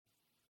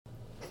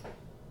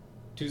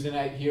Tuesday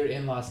night here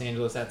in Los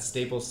Angeles at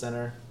Staples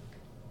Center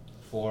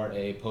for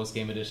a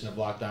post-game edition of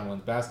Locked On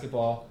Women's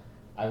Basketball.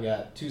 I've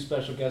got two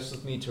special guests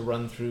with me to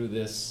run through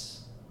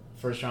this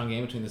first-round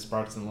game between the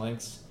Sparks and the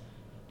Lynx.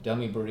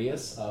 Delmy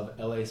Barias of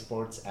LA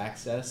Sports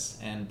Access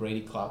and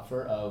Brady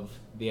Klopfer of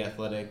The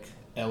Athletic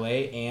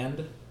LA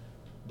and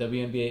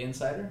WNBA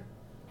Insider.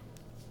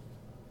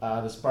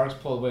 The Sparks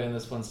pulled away in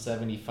this one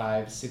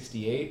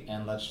 75-68,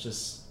 and let's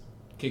just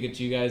kick it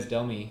to you guys.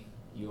 Delmy,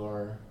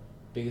 your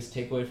biggest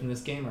takeaway from this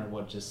game, or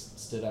what just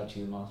stood out to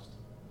you the most?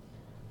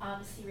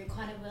 Obviously,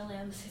 Riquna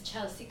Williams and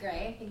Chelsea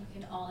Gray. I think we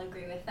can all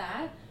agree with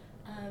that.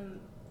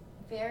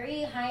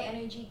 Very high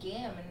energy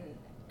game,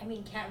 and we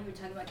were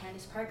talking about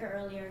Candace Parker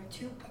earlier.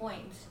 2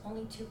 points,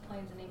 only 2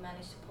 points, and they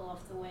managed to pull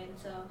off the win.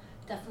 So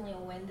definitely a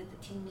win that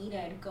the team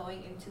needed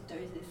going into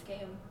Thursday's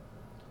game.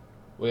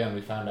 Well, yeah, and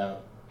we found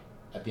out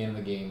at the end of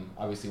the game.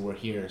 Obviously, we're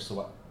here,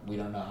 so we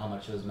don't know how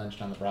much it was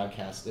mentioned on the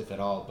broadcast, if at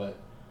all. But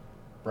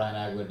Brian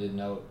Agler did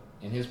note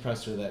in his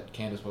presser that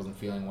Candace wasn't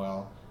feeling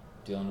well,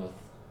 dealing with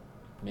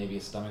maybe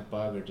a stomach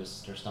bug or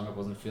just her stomach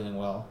wasn't feeling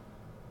well.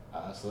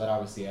 So that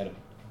obviously had a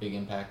big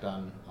impact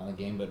on the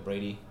game. But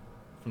Brady,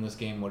 from this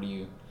game,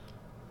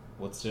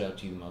 what stood out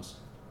to you the most?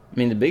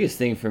 The biggest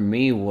thing for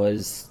me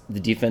was the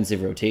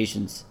defensive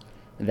rotations.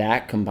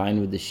 That combined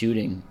with the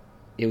shooting,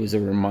 it was a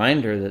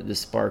reminder that the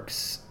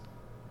Sparks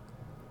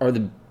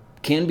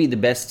can be the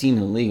best team in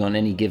the league on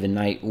any given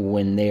night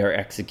when they are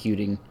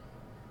executing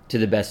to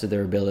the best of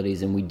their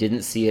abilities. And we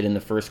didn't see it in the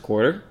first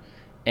quarter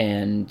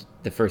and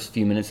the first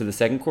few minutes of the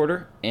second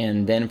quarter.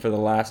 And then for the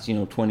last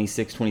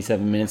 26,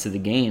 27 minutes of the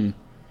game,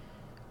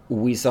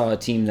 we saw a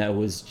team that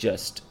was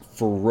just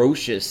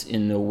ferocious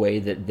in the way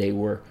that they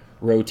were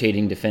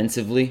rotating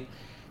defensively.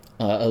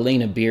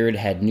 Elena Beard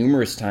had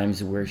numerous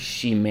times where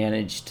she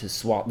managed to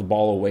swat the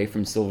ball away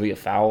from Sylvia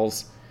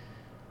Fowles.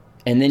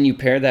 And then you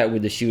pair that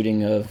with the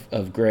shooting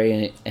of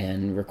Gray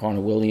and Riquna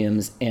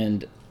Williams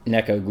and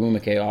Nneka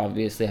Ogwumike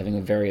obviously having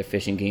a very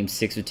efficient game,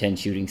 6 of 10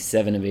 shooting,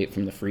 7 of 8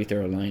 from the free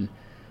throw line.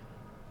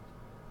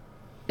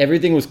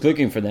 Everything was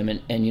clicking for them.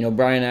 And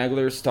Brian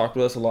Agler's talked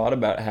with us a lot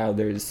about how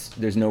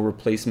there's no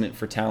replacement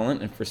for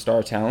talent and for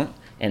star talent.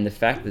 And the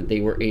fact that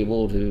they were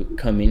able to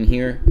come in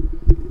here,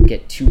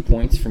 get 2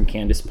 points from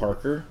Candace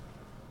Parker,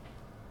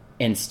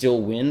 and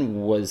still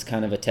win was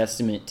kind of a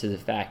testament to the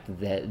fact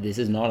that this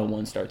is not a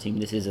 1-star team.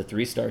 This is a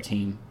 3-star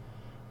team.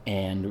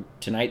 And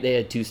tonight they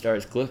had 2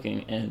 stars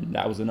clicking, and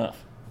that was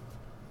enough.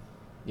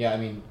 Yeah,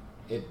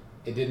 it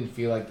didn't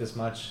feel like this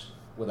much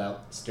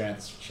without staring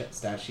at the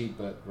stat sheet,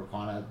 but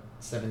Riquna,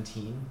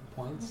 17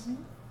 points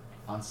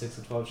on 6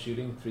 of 12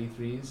 shooting, 3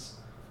 threes.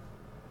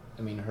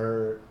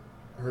 Her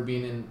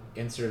being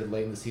inserted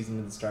late in the season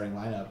in the starting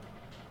lineup,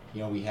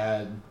 we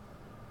had,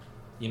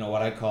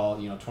 what I call,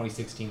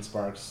 2016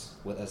 Sparks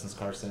with Essence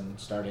Carson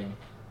starting,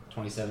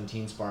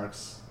 2017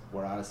 Sparks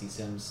where Odyssey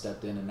Sims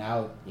stepped in, and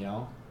now,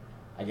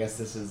 I guess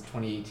this is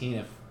 2018.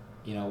 If,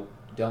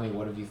 Delmy,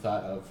 what have you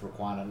thought of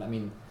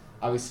Riquna?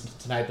 Obviously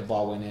tonight the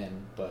ball went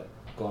in, but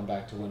going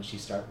back to when she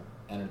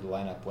entered the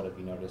lineup, what have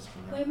you noticed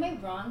from her? Wait, am I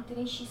wrong?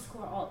 Didn't she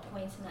score all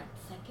points in that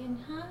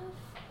second half?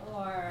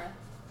 Or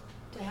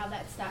do I have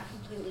that stat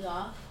completely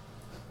off?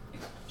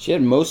 She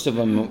had most of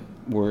them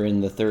were in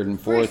the third and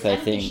fourth, I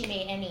think. She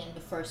made any in the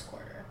first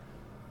quarter.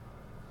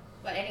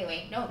 But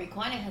anyway, no,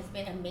 Riquna has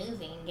been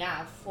amazing.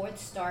 Yeah, 4th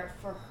start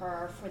for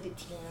her, for the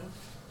team.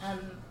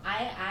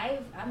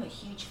 I'm a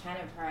huge fan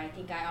of her. I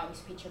think I always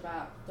preach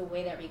about the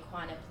way that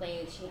Riquna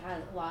plays. She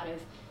has a lot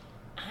of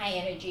high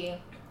energy.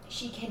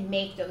 She can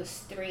make those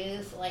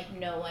threes like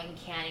no one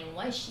can. And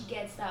once she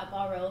gets that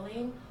ball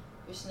rolling,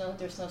 there's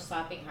no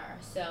stopping her.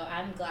 So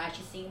I'm glad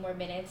she's seeing more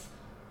minutes.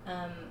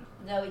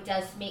 Though it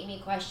does make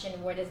me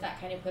question, where does that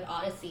kind of put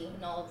Odyssey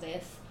in all of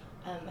this?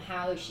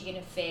 How is she going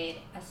to fit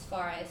as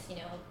far as,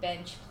 a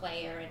bench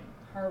player and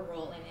her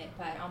role in it?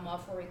 But I'm all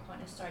for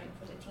Riquna starting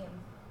for the team.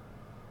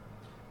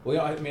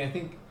 Well, I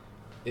think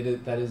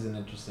that is an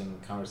interesting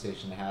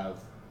conversation to have.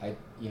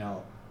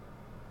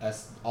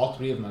 As all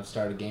 3 of them have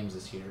started games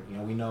this year.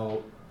 We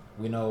know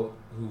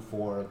who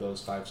 4 of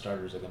those 5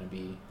 starters are going to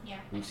be. Yeah.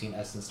 We've seen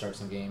Essence start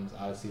some games,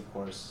 Odyssey, of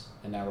course,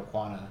 and now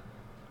Riquna.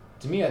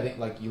 To me, I think,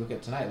 you look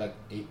at tonight,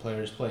 8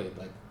 players played,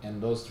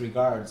 and those 3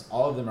 guards,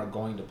 all of them are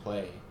going to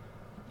play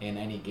in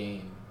any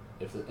game.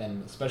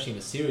 And especially in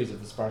a series, if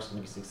the Sparks are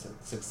going to be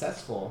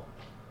successful,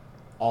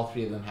 all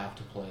 3 of them have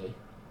to play.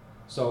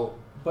 So,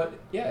 but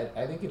yeah,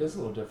 I think it is a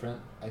little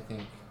different. I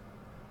think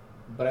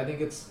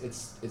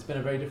it's been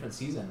a very different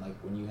season.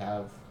 When you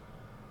have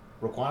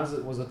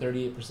Riquna was a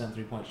 38%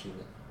 3-point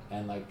shooter,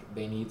 and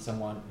they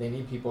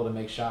need people to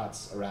make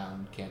shots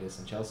around Candace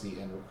and Chelsea,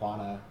 and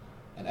Riquna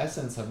and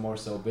Essence have more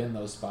so been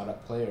those spot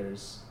up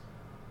players.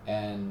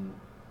 And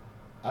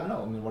I don't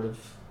know.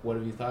 What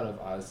have you thought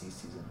of Odyssey's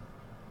season?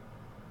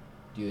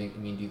 Do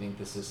you think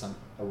this is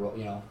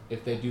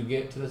if they do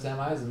get to the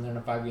semis and they're in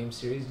a 5-game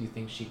series, do you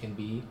think she can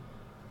be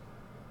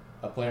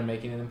a player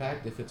making an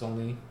impact if it's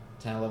only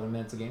 10, 11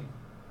 minutes a game?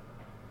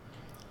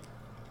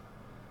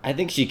 I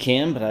think she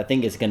can, but I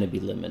think it's going to be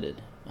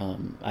limited.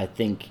 I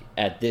think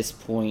at this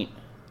point,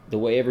 the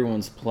way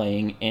everyone's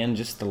playing and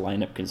just the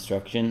lineup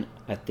construction,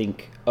 I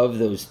think of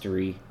those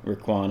three,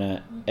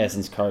 Raquana,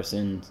 Essence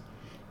Carson,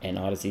 and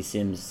Odyssey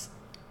Sims,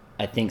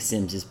 I think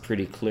Sims is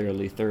pretty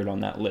clearly third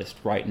on that list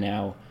right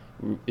now,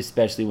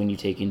 especially when you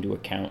take into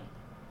account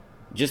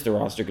just the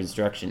roster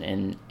construction.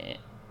 And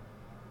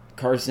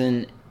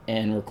Carson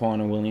and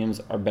Raquana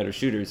Williams are better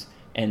shooters,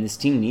 and this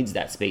team needs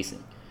that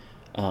spacing.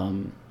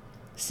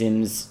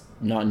 Sims,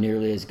 not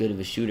nearly as good of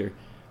a shooter.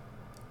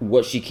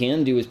 What she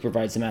can do is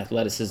provide some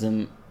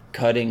athleticism,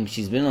 cutting.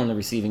 She's been on the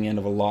receiving end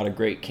of a lot of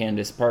great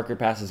Candace Parker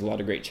passes, a lot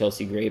of great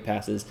Chelsea Gray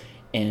passes,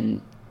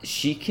 and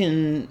she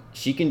can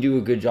do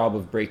a good job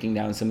of breaking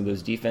down some of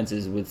those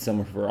defenses with some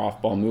of her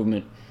off-ball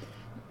movement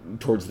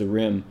towards the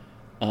rim.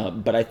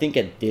 But I think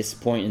at this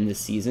point in the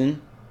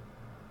season,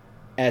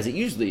 as it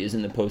usually is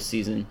in the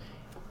postseason,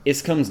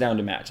 it comes down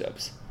to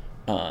matchups.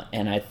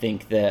 And I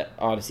think that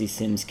Odyssey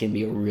Sims can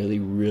be a really,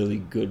 really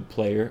good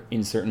player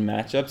in certain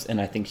matchups, and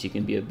I think she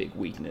can be a big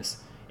weakness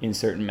in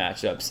certain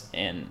matchups.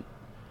 And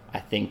I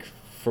think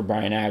for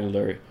Brian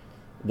Agler,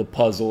 the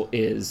puzzle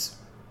is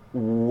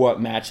what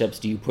matchups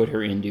do you put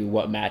her into?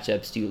 What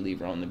matchups do you leave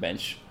her on the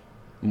bench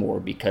more?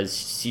 Because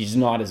she's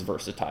not as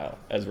versatile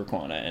as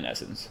Raquana and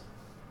Essence.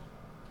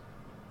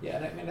 Yeah,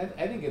 and I mean,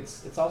 I think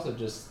it's also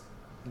just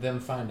them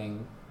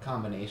finding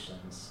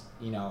combinations,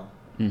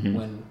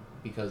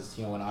 because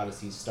when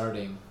Odyssey's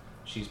starting,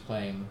 she's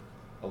playing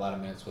a lot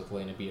of minutes with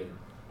Lena Beard.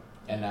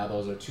 And now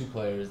those are two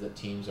players that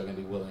teams are going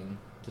to be willing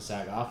to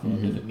sag off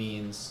of if it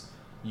means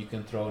you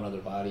can throw another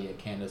body at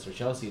Candace or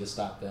Chelsea to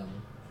stop them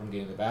from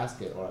getting the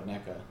basket, or at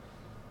NECA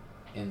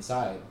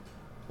inside.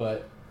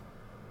 But,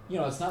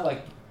 it's not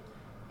like,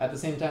 at the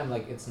same time,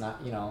 like, it's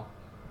not,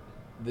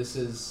 this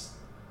is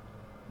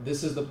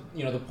the,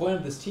 the point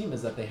of this team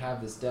is that they have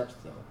this depth,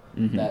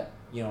 though, that,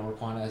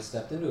 Raquana has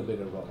stepped into a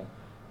bigger role.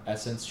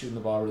 Essence shooting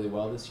the ball really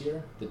well this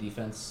year. The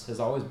defense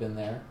has always been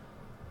there,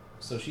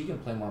 so she can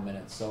play more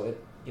minutes. So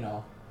it,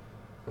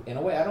 in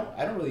a way, I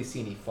don't really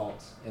see any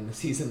fault in the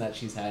season that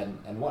she's had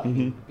and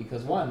won,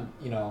 because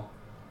the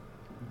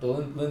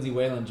Lindsay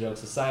Whalen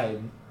jokes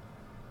aside,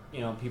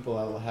 people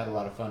have had a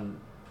lot of fun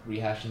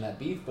rehashing that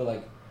beef, but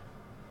like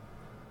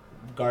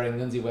guarding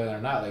Lindsay Whalen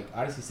or not, like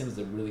Odyssey Sims is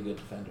a really good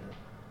defender,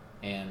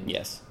 and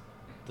yes,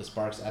 the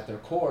Sparks at their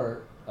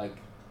core, like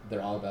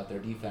they're all about their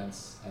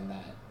defense and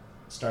that.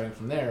 Starting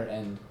from there,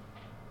 and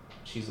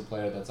she's a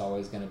player that's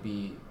always going to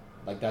be,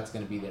 like, that's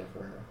going to be there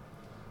for her.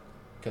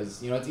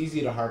 Because, it's easy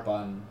to harp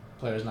on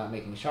players not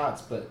making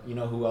shots, but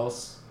who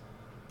else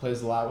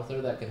plays a lot with her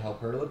that could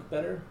help her look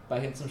better by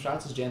hitting some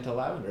shots is Jantel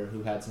Lavender,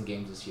 who had some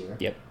games this year.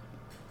 Yep.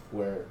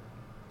 Where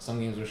some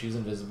games where she was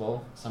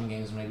invisible, some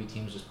games where maybe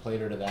teams just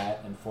played her to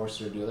that and forced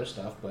her to do other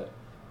stuff, but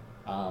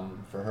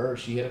for her,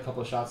 she hit a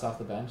couple of shots off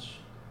the bench,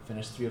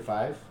 finished 3 of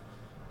 5,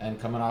 and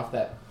coming off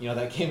that,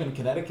 that game in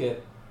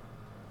Connecticut,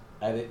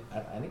 I think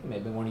it may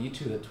have been one of you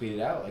two that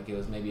tweeted out, like, it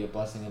was maybe a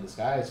blessing in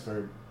disguise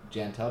for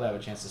Jantel to have a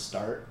chance to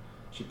start.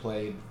 She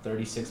played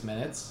 36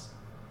 minutes,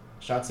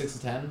 shot 6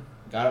 of 10,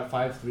 got up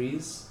 5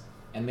 threes,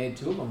 and made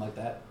 2 of them like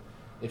that.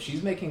 If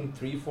she's making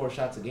 3-4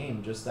 shots a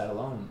game, just that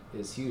alone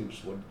is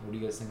huge. What do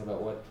you guys think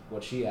about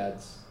what she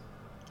adds?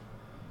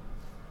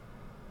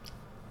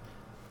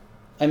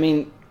 I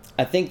mean,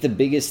 I think the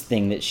biggest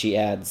thing that she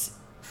adds,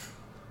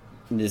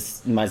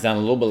 this might sound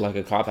a little bit like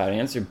a cop-out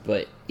answer,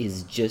 but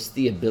is just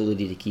the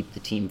ability to keep the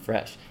team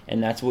fresh.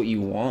 And that's what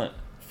you want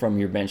from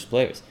your bench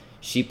players.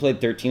 She played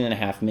 13 and a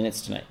half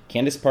minutes tonight.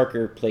 Candace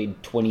Parker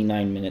played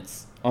 29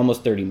 minutes,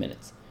 almost 30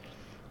 minutes.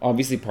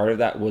 Obviously, part of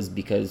that was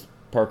because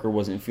Parker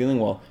wasn't feeling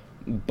well.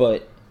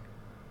 But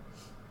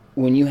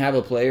when you have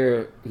a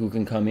player who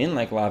can come in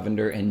like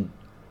Lavender and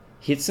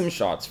hit some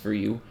shots for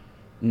you,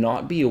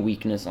 not be a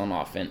weakness on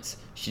offense.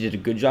 She did a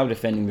good job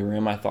defending the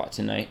rim, I thought,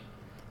 tonight.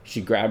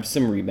 She grabbed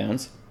some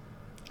rebounds.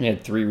 She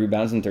had 3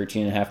 rebounds in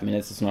 13 and a half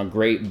minutes. It's not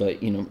great,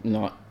 but,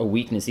 not a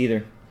weakness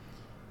either.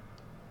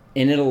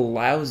 And it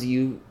allows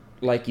you,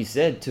 like you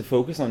said, to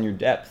focus on your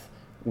depth,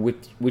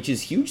 which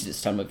is huge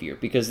this time of year,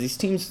 because these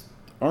teams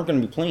aren't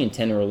going to be playing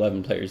 10 or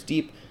 11 players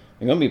deep.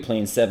 They're going to be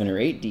playing 7 or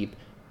 8 deep.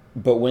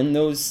 But when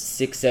those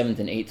 6th, 7th,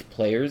 and 8th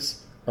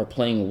players are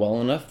playing well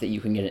enough that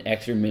you can get an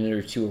extra minute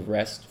or 2 of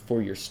rest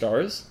for your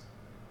stars,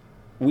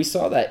 we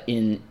saw that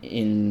in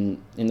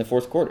the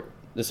fourth quarter.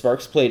 The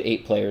Sparks played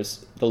 8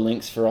 players. The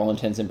Lynx, for all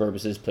intents and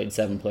purposes, played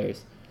 7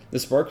 players. The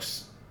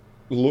Sparks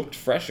looked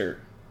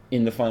fresher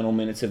in the final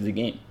minutes of the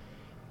game.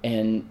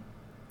 And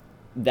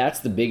that's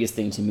the biggest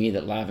thing to me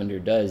that Lavender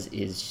does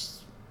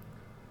is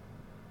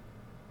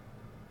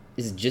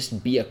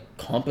just be a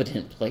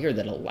competent player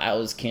that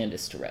allows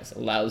Candace to rest,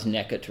 allows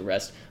NECA to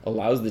rest,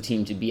 allows the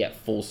team to be at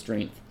full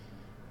strength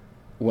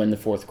when the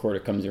fourth quarter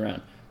comes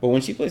around. But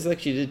when she plays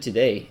like she did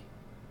today,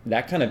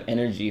 that kind of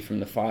energy from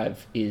the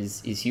 5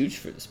 is huge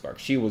for the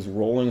Sparks. She was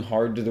rolling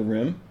hard to the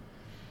rim.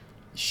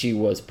 She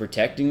was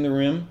protecting the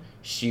rim.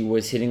 She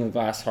was hitting the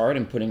glass hard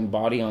and putting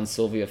body on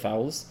Sylvia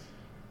fouls.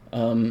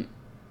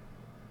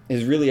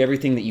 Is really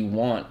everything that you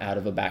want out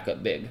of a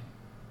backup big.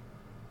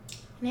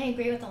 And I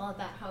agree with all of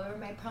that. However,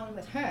 my problem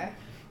with her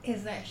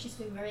is that she's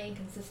been very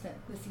inconsistent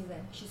this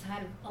season. She's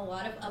had a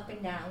lot of up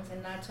and downs,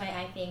 and that's why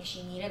I think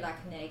she needed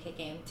that Connecticut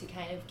game to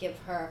kind of give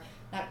her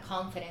that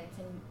confidence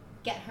and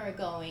get her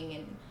going,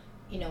 and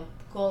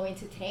go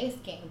into today's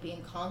game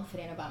being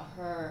confident about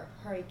her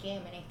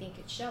game. And I think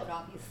it showed.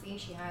 Obviously,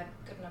 she had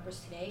good numbers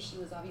today. She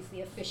was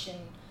obviously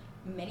efficient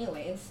in many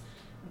ways,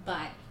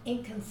 but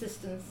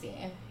inconsistency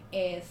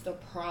is the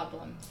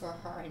problem for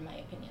her, in my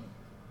opinion.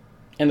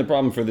 And the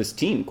problem for this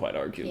team, quite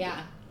arguably.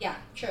 Yeah,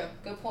 true.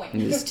 Good point.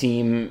 And this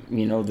team,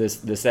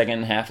 the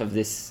second half of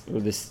this, or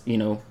this,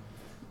 the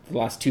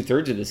last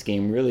 2/3 of this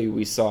game, really,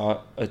 we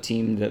saw a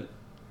team that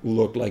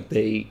looked like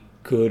they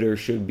could or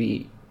should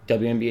be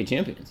WNBA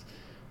champions.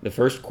 The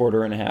first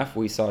quarter and a half,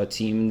 we saw a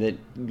team that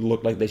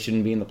looked like they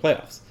shouldn't be in the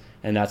playoffs.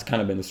 And that's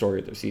kind of been the story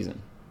of their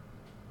season.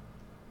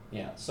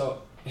 Yeah,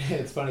 so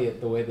it's funny,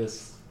 the way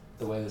this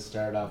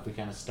started off, we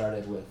kind of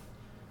started with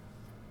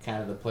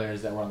kind of the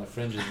players that were on the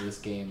fringes of this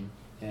game,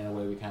 and in a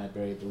way we kind of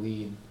buried the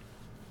lead.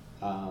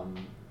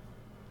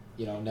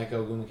 Nneka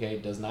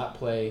Ogwumike does not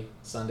play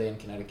Sunday in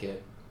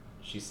Connecticut.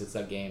 She sits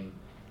that game.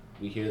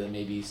 We hear that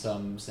maybe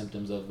some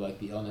symptoms of like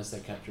the illness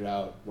that kept her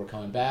out were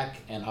coming back,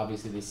 and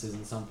obviously this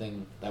isn't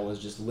something that was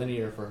just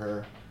linear for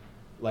her,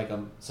 like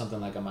something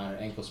like a minor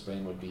ankle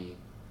sprain would be.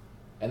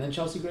 And then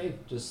Chelsea Gray,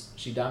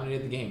 she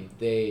dominated the game.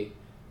 They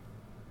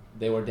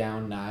were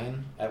down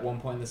 9 at one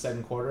point in the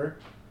second quarter.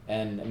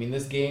 And, I mean,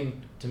 this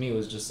game, to me,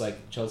 was just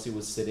like Chelsea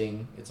was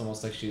sitting. It's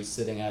almost like she was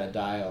sitting at a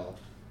dial,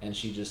 and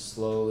she just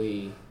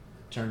slowly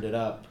turned it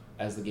up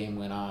as the game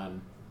went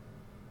on.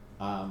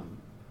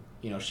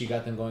 She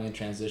got them going in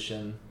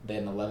transition. They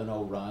had an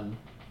 11-0 run.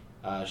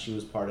 She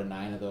was part of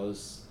 9 of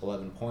those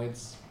 11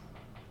 points.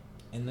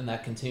 And then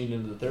that continued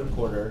into the third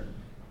quarter,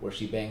 where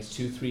she bangs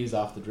 2 threes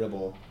off the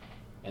dribble.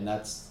 And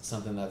that's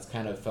something that's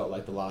kind of felt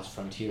like the last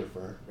frontier for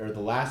her, or the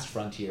last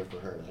frontier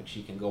for her. Like,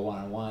 she can go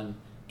one-on-one,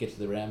 get to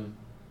the rim,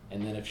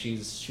 and then if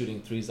she's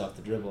shooting threes off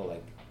the dribble,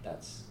 like,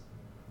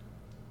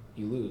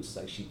 you lose.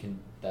 Like, she's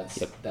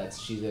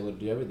able to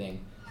do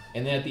everything.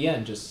 And then at the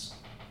end, just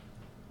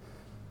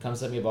come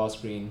set me a ball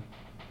screen.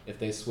 If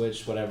they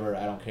switch, whatever,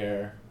 I don't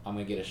care. I'm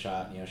going to get a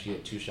shot. She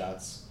had 2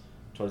 shots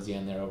towards the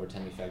end there over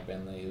Temi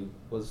Fag-Benley, who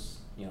was,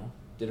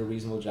 did a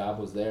reasonable job,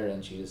 was there,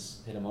 and she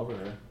just hit him over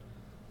her.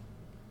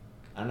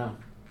 I don't know.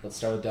 Let's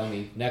start with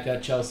Dummy.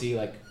 Nneka, Chelsea,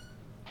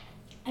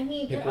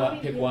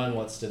 pick one.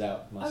 What stood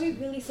out? Are we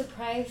really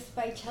surprised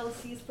by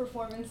Chelsea's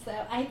performance,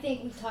 though? I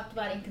think we talked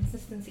about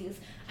inconsistencies.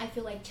 I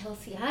feel like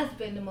Chelsea has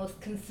been the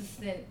most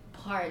consistent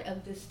part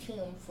of this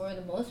team, for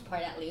the most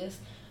part at least.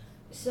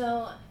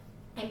 So,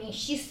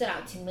 she stood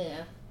out to me.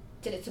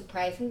 Did it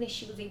surprise me that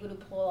she was able to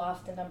pull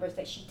off the numbers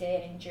that she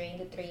did and drain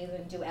the threes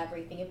and do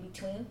everything in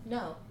between?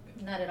 No,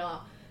 not at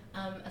all.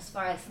 As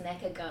far as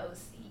Nneka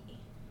goes,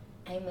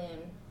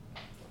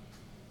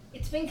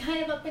 it's been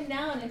kind of up and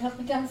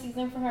down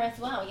season for her as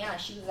well. Yeah,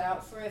 she was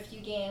out for a few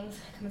games,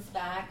 comes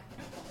back.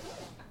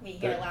 We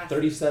hear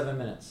 37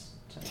 minutes.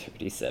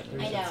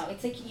 37. I know.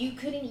 It's like you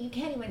can't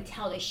even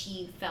tell that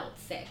she felt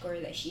sick or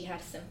that she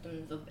had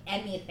symptoms of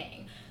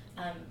anything.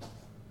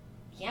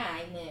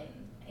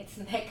 It's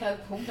Nneka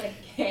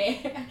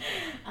Ogwumike.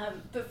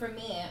 But for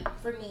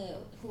me,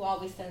 who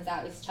always stands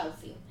out is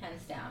Chelsea,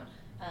 hands down.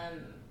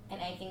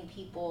 And I think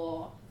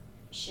people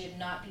should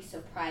not be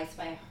surprised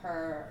by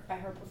her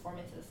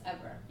performances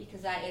ever,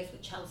 because that is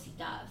what Chelsea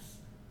does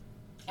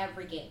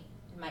every game,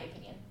 in my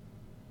opinion.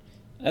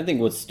 I think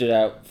what stood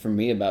out for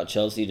me about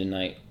Chelsea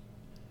tonight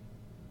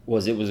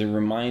was it was a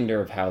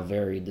reminder of how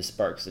varied the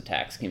Sparks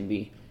attacks can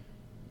be.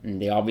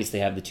 And they obviously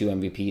have the 2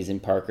 MVPs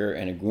in Parker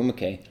and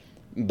Ogwumike,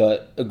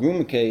 but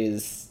Ogwumike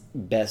is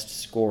best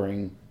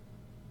scoring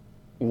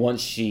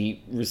once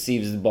she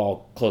receives the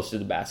ball close to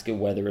the basket,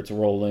 whether it's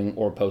rolling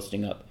or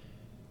posting up.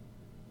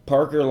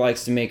 Parker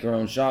likes to make her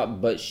own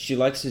shot, but she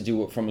likes to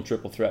do it from a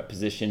triple threat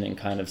position and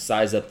kind of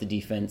size up the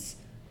defense,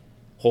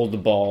 hold the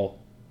ball,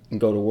 and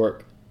go to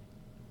work.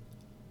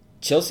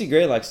 Chelsea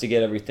Gray likes to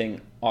get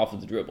everything off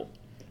of the dribble.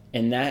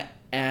 And that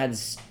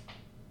adds,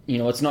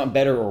 it's not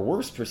better or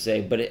worse per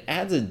se, but it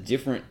adds a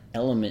different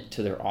element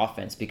to their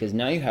offense, because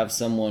now you have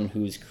someone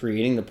who's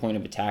creating the point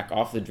of attack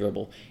off the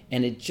dribble,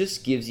 and it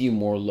just gives you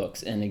more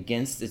looks. And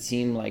against a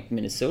team like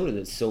Minnesota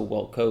that's so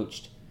well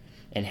coached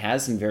and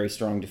has some very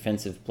strong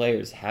defensive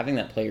players, having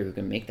that player who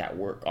can make that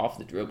work off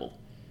the dribble.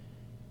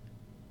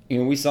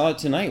 We saw it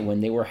tonight when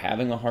they were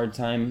having a hard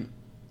time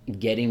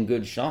getting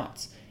good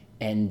shots,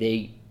 and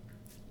they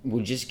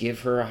would just give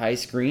her a high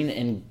screen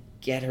and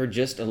get her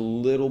just a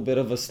little bit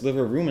of a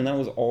sliver of room, and that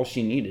was all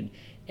she needed.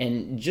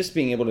 And just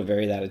being able to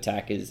vary that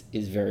attack is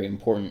very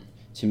important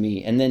to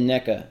me. And then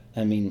Nneka,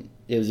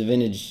 it was a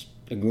vintage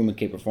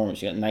Ogwumike performance.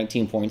 She got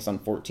 19 points on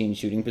 14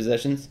 shooting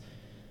possessions.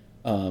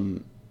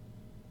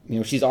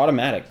 She's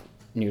automatic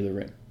near the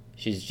rim.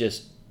 She's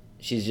just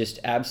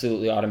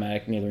absolutely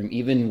automatic near the rim,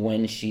 even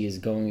when she is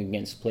going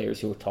against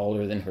players who are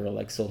taller than her,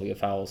 like Sylvia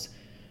Fowles.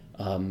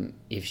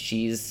 If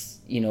she's,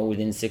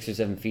 within 6 or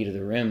 7 feet of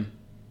the rim,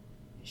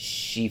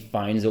 she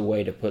finds a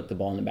way to put the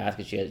ball in the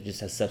basket. She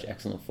just has such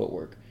excellent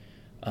footwork.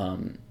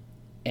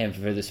 And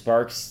for the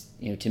Sparks,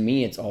 to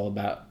me, it's all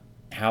about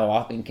how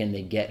often can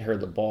they get her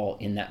the ball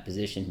in that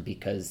position,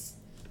 because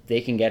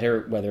they can get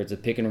her, whether it's a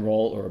pick and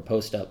roll or a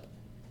post up.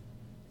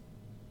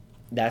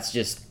 That's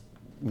just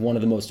one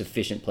of the most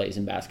efficient plays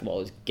in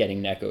basketball, is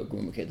getting Nneka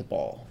Ogwumike the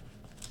ball.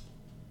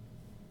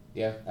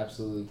 Yeah,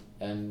 absolutely.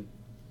 And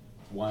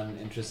one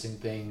interesting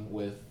thing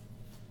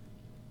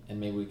and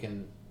maybe we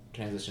can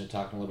transition to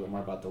talking a little bit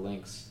more about the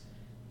Lynx.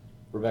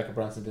 Rebecca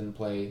Brunson didn't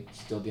play,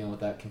 still dealing with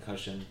that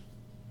concussion,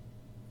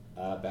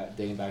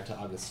 dating back to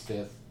August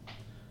 5th.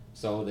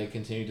 So they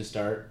continue to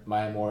start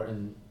Maya Moore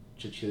and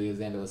Cecilia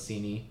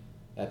Zandalicini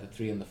at the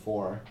 3 and the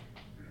 4.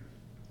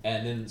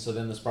 And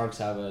then the Sparks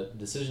have a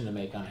decision to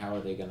make on how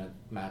are they going to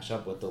match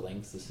up with the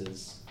Lynx. This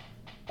is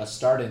a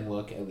starting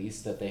look, at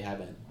least, that they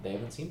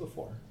haven't seen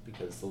before,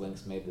 because the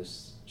Lynx made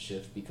this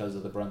shift because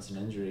of the Brunson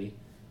injury.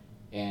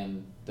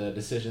 And the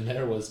decision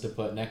there was to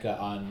put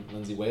Nneka on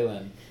Lindsay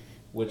Whalen,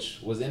 which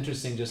was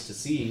interesting just to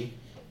see,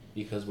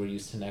 because we're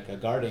used to Nneka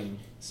guarding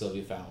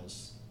Sylvia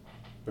Fowles,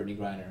 Brittany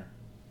Griner,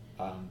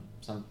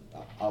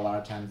 a lot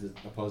of times the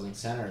opposing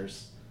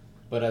centers.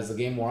 But as the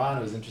game wore on,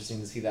 it was interesting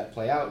to see that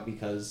play out,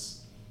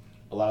 because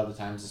a lot of the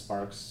times the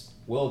Sparks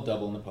will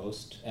double in the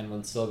post, and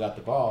when Syl got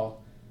the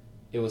ball,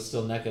 it was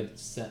still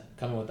Nneka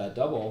coming with that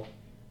double,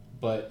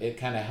 but it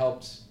kind of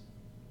helped.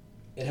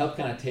 It helped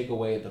kind of take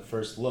away the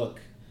first look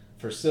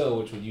for Syl,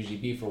 which would usually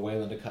be for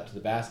Whalen to cut to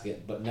the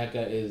basket. But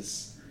Nneka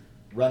is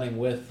running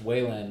with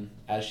Whalen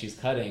as she's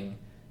cutting,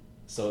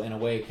 so in a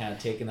way, kind of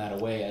taking that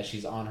away as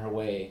she's on her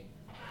way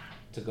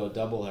to go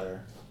double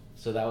her.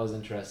 So that was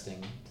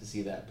interesting to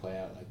see that play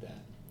out like that.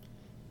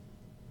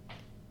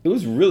 It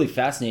was a really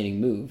fascinating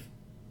move,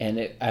 and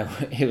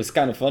it was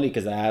kind of funny,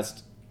 because I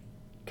asked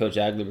Coach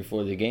Agler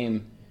before the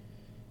game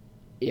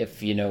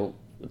if, a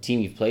team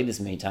you've played this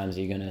many times,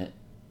 are you going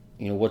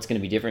to, what's going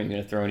to be different? You're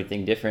going to throw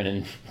anything different?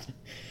 And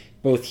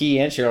both he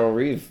and Cheryl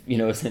Reeve,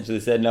 essentially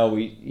said, no,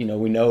 we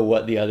know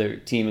what the other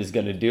team is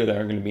going to do. There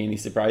aren't going to be any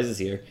surprises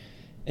here.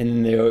 And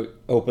then they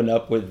open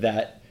up with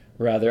that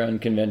rather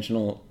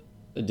unconventional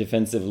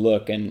defensive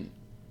look, and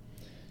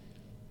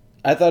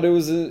I thought it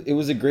was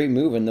a great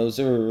move. And those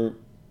are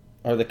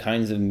the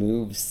kinds of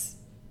moves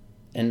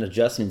and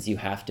adjustments you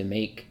have to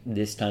make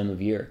this time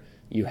of year.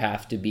 You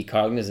have to be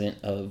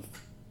cognizant of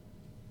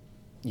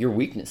your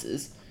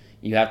weaknesses.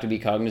 You have to be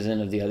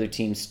cognizant of the other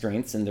team's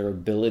strengths and their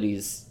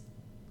abilities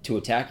to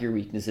attack your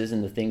weaknesses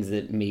and the things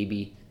that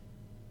maybe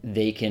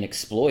they can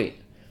exploit.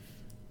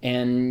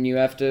 And you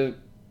have to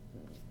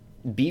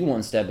be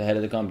one step ahead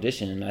of the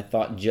competition. And I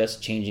thought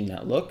just changing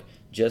that look,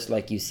 just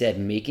like you said,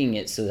 making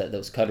it so that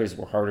those cutters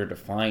were harder to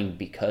find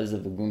because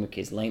of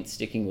Ogwumike's length,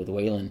 sticking with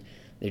Whalen,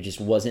 there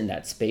just wasn't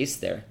that space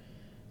there.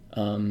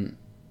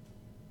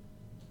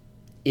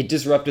 It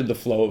disrupted the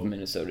flow of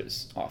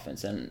Minnesota's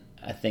offense. And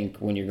I think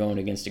when you're going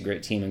against a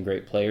great team and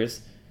great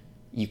players,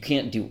 you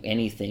can't do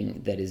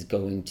anything that is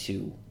going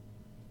to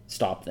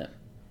stop them.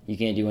 You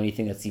can't do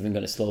anything that's even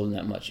going to slow them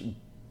that much.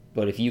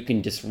 But if you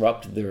can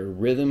disrupt their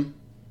rhythm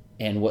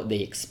and what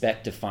they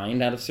expect to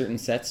find out of certain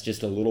sets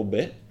just a little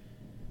bit,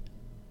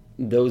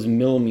 those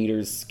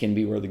millimeters can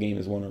be where the game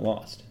is won or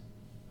lost.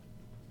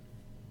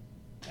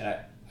 And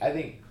I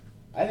think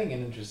an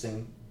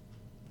interesting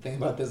thing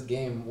about this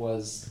game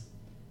was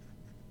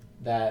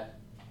that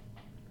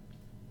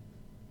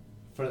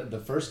for the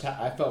first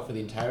half, I felt for the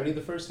entirety of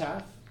the first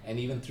half, and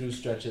even through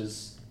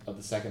stretches of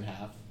the second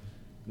half,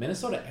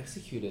 Minnesota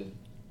executed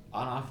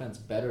on offense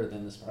better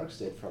than the Sparks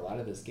did for a lot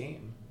of this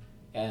game.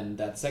 And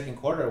that second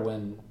quarter,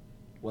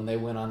 when they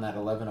went on that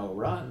 11-0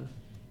 run,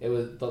 it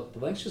was the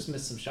Lynx just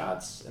missed some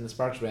shots, and the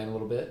Sparks ran a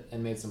little bit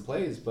and made some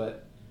plays,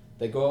 but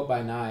they go up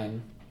by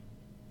 9.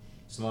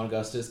 Simone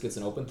Augustus gets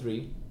an open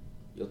 3.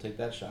 You'll take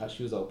that shot.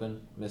 She was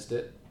open, missed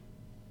it.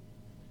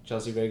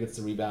 Chelsea Gray gets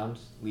the rebound,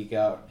 leak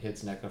out,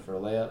 hits Nneka for a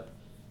layup.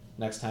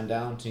 Next time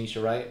down,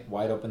 Tanisha Wright,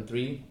 wide open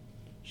 3.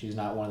 She's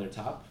not one of their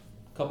top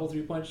couple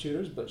 3-point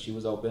shooters, but she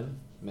was open,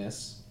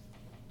 miss.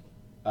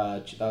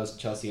 That was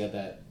Chelsea had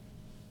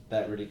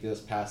that ridiculous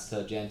pass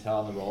to Jantel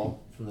on the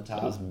roll from the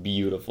top. It was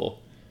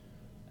beautiful.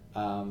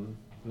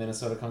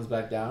 Minnesota comes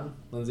back down.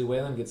 Lindsay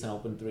Whalen gets an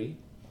open 3,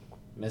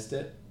 missed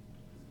it.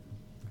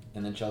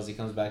 And then Chelsea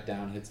comes back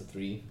down, hits a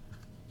 3.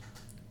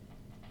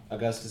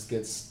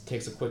 Augustus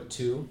takes a quick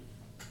 2,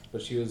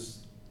 but she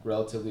was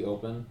relatively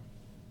open,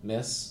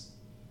 miss.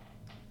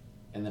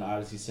 And then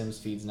Odyssey Sims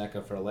feeds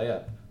Nneka for a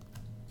layup.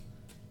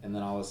 And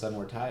then all of a sudden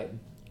we're tied.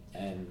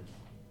 And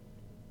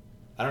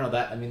I don't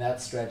know,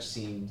 that stretch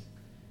seemed,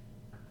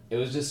 it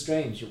was just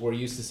strange. We're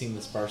used to seeing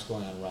the Sparks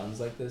going on runs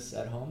like this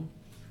at home,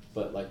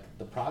 but like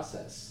the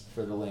process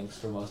for the Lynx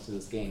for most of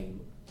this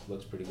game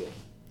looks pretty good.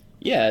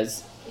 Yeah,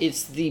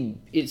 it's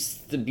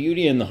the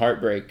beauty and the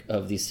heartbreak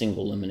of these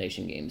single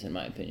elimination games, in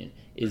my opinion,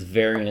 is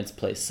variance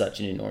plays such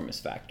an enormous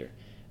factor.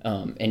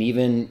 And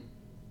even,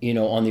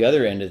 on the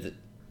other end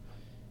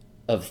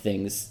of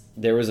things,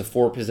 there was a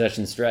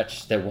 4-possession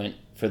stretch that went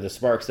for the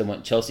Sparks that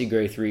went Chelsea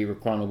Gray 3,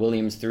 Raquana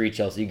Williams 3,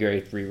 Chelsea Gray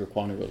 3,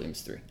 Raquana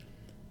Williams 3.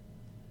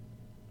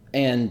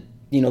 And,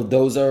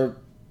 those are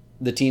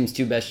the team's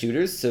 2 best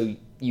shooters, so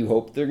you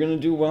hope they're going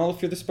to do well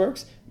if you're the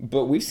Sparks.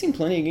 But we've seen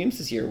plenty of games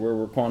this year where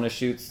Raquana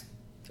shoots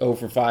 0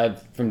 for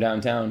 5 from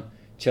downtown.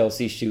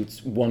 Chelsea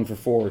shoots 1 for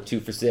 4, 2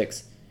 for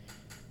 6.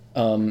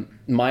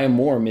 Maya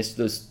Moore missed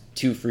those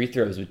 2 free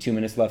throws with 2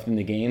 minutes left in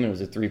the game. It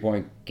was a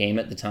 3-point game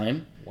at the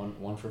time.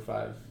 1 for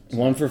 5.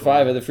 1 for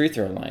 5 at the free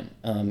throw line.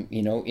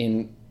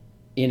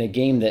 In a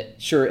game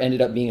that sure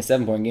ended up being a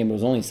 7-point game, but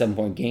it was only a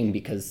 7-point game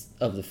because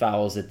of the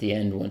fouls at the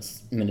end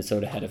once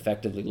Minnesota had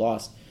effectively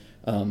lost.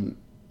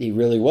 It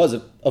really was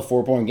a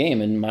 4-point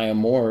game, and Maya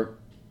Moore,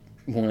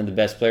 one of the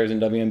best players in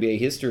WNBA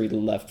history,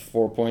 left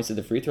 4 points at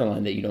the free throw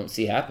line that you don't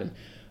see happen.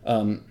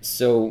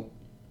 So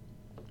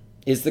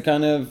it's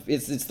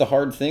the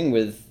hard thing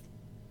with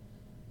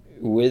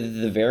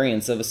the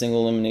variance of a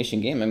single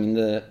elimination game. I mean,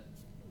 the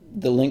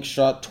Lynx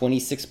shot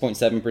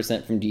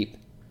 26.7% from deep.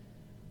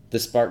 The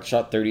Sparks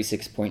shot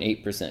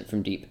 36.8%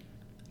 from deep.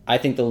 I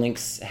think the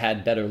Lynx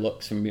had better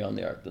looks from beyond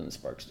the arc than the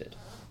Sparks did.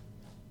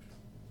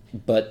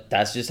 But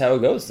that's just how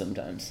it goes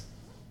sometimes.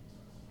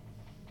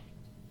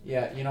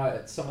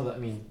 Yeah, some of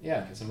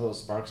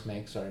those Sparks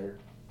makes are,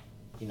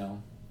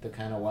 the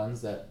kind of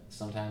ones that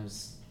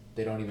sometimes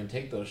they don't even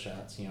take those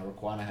shots.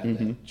 Raquana had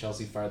that.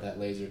 Chelsea fired that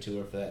laser to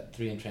her for that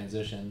 3 in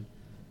transition.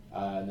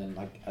 And then,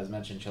 like as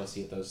mentioned,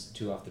 Chelsea hit those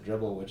 2 off the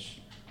dribble,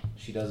 which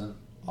she doesn't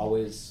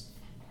always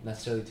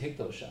necessarily take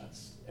those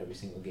shots every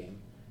single game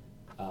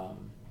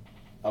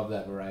of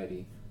that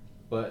variety.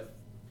 But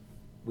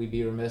we'd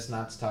be remiss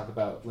not to talk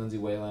about Lindsay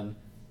Whalen.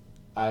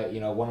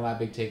 One of my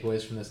big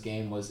takeaways from this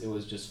game was it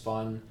was just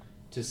fun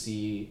to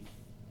see.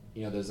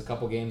 There's a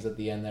couple games at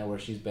the end there where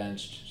she's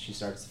benched. She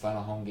starts the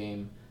final home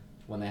game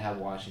when they have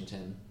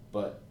Washington.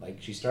 But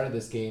she started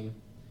this game,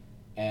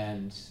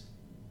 and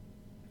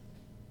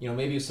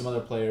maybe some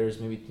other players,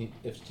 maybe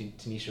if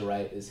Tanisha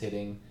Wright is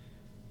hitting,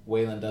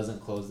 Whalen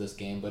doesn't close this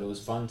game. But it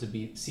was fun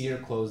to see her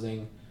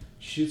closing.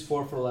 She shoots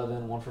 4 for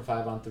 11, 1 for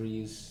 5 on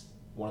threes.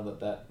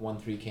 That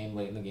 1-3 came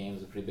late in the game. It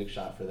was a pretty big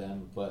shot for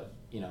them. But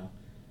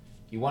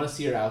you want to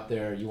see her out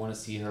there. You want to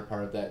see her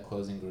part of that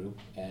closing group.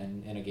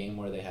 And in a game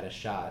where they had a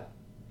shot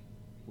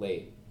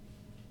late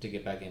to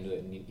get back into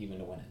it and even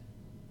to win it.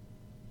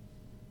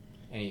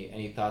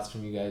 Any thoughts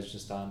from you guys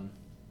just on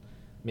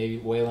maybe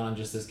Whalen on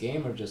just this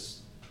game or just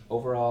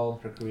overall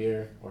her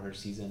career or her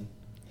season?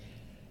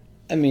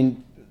 I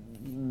mean,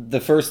 the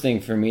first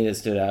thing for me that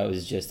stood out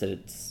was just that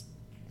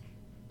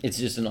it's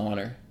just an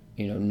honor,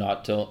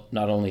 not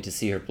only to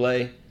see her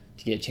play,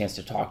 to get a chance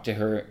to talk to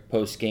her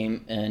post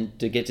game, and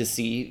to get to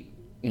see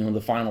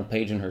the final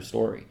page in her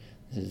story.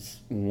 This is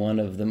one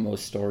of the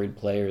most storied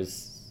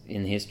players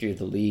in the history of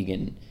the league,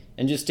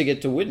 and just to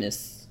get to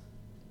witness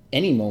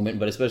any moment,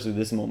 but especially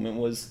this moment,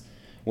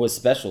 was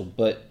special.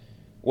 But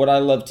what I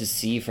love to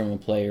see from a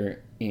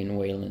player in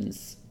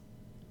Whalen's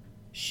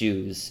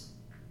shoes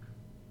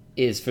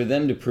is for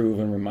them to prove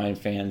and remind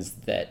fans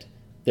that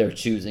they're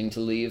choosing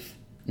to leave,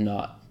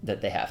 not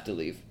that they have to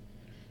leave.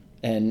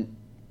 And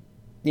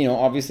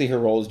obviously her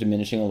role is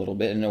diminishing a little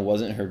bit, and it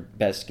wasn't her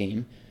best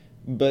game,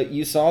 but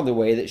you saw the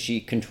way that she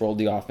controlled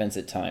the offense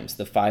at times.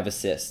 The 5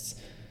 assists,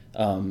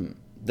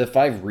 the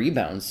 5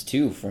 rebounds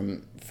too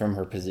from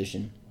her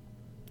position.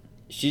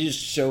 She just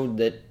showed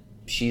that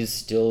she's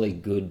still a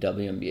good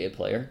WNBA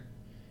player.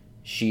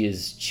 She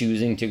is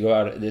choosing to go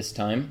out at this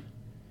time,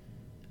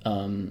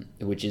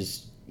 which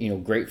is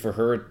great for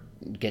her.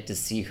 Get to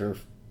see her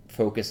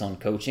focus on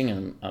coaching,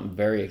 and I'm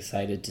very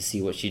excited to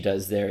see what she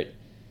does there at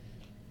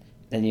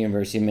the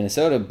University of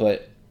Minnesota.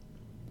 But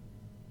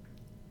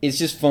it's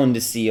just fun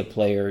to see a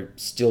player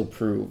still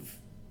prove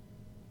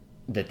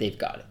that they've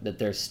got it, that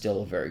they're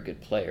still a very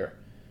good player,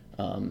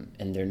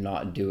 and they're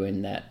not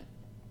doing that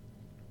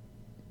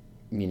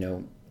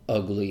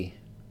ugly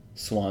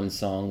swan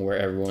song where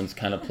everyone's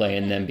kind of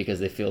playing them because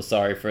they feel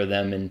sorry for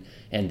them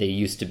and they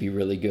used to be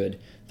really good,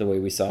 the way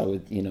we saw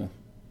with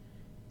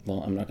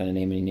well, I'm not going to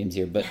name any names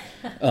here, but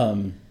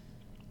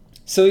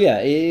so yeah,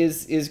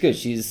 it is good.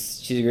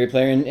 She's a great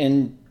player,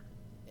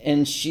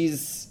 and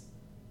she's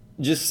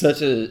just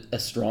such a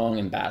strong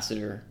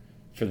ambassador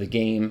for the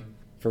game,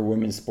 for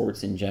women's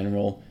sports in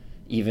general.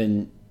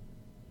 Even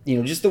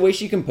just the way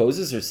she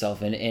composes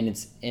herself,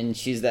 and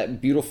she's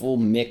that beautiful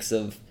mix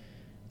of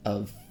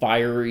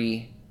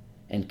fiery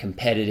and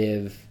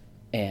competitive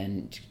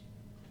and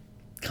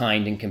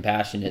kind and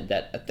compassionate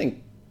that I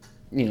think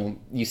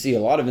you see a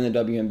lot of in the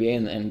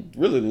WNBA and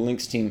really the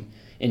Lynx team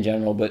in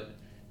general. But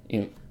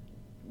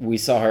we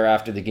saw her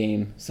after the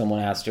game. Someone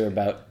asked her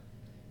about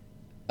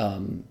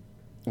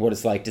what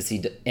it's like to see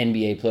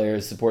NBA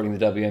players supporting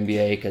the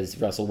WNBA because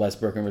Russell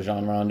Westbrook and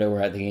Rajon Rondo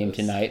were at the game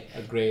tonight.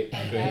 A great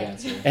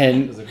answer.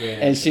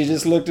 And she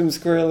just looked him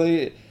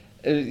squarely.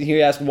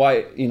 He asked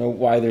why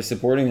they're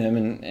supporting them,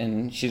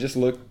 and she just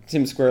looked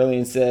him squarely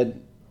and said,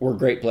 "We're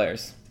great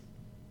players."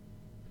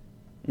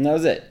 And that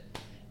was it.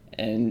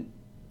 And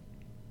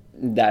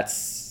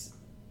that's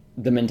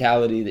the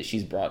mentality that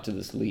she's brought to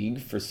this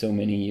league for so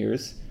many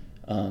years.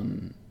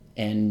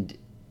 And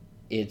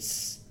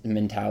it's a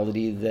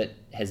mentality that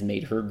has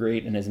made her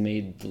great and has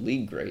made the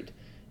league great.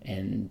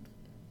 And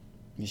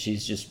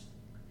she's just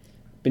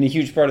been a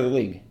huge part of the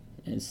league.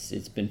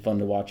 It's been fun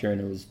to watch her,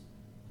 and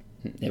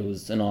it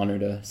was an honor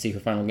to see her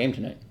final game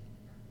tonight.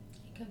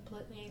 I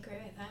completely agree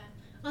with that.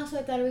 Also,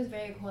 I thought it was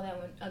very cool that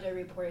when other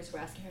reporters were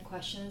asking her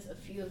questions, a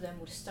few of them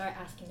would start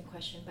asking the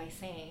question by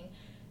saying,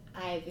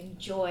 I've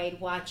enjoyed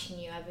watching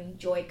you, I've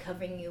enjoyed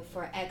covering you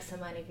for X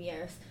amount of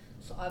years.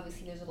 So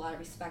obviously there's a lot of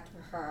respect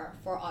for her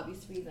for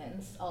obvious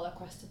reasons all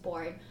across the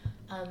board.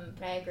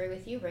 But I agree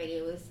with you,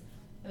 Brady.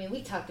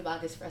 We talked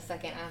about this for a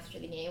second after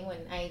the game when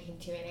I came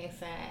to and I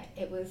said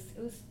it was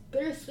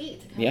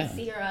bittersweet to kind of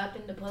see her up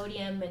in the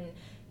podium and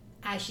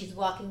as she's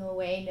walking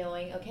away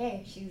knowing,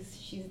 okay,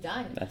 she's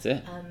done. That's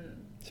it.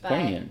 It's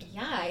poignant.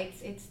 Yeah,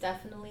 it's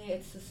definitely a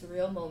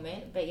surreal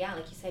moment. But yeah,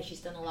 like you said,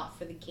 she's done a lot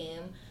for the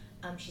game.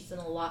 She's done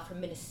a lot for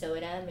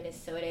Minnesota.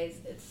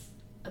 It's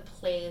a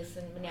place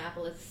in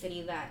Minneapolis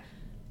City that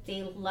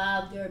they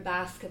love their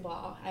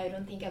basketball. I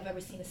don't think I've ever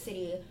seen a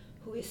city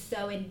who is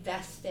so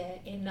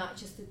invested in not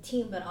just the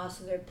team but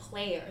also their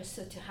players.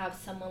 So to have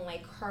someone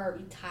like her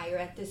retire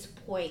at this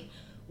point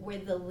where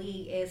the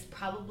league is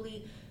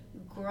probably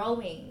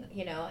growing,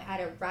 at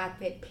a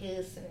rapid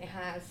pace and it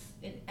has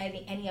in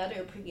any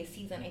other previous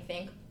season, I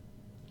think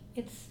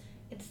it's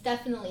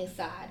definitely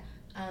sad.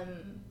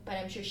 But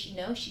I'm sure she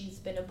knows she's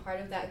been a part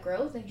of that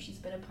growth and she's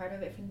been a part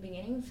of it from the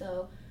beginning.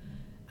 So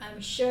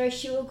I'm sure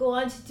she will go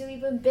on to do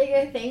even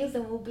bigger things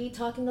and we'll be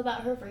talking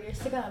about her for years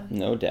to come.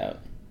 No doubt.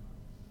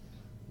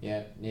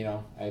 Yeah,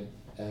 I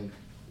think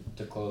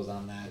to close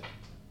on that,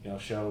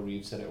 Cheryl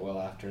Reeves said it well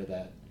after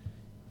that.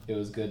 It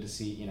was good to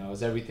see, it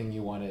was everything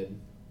you wanted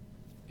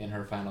in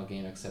her final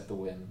game except the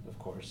win, of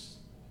course.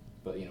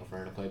 But, for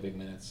her to play big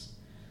minutes,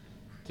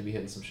 to be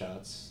hitting some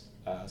shots.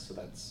 So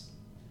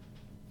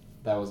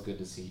that was good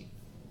to see.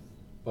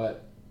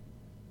 But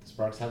the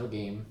Sparks have a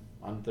game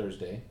on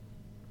Thursday.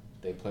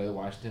 They play the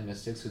Washington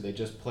Mystics, who they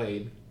just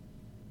played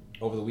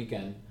over the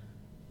weekend,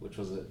 which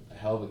was a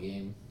hell of a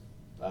game.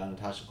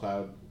 Natasha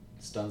Cloud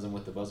stuns them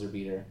with the buzzer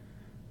beater.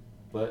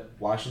 But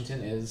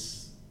Washington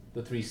is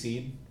the 3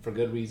 seed for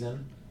good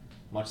reason.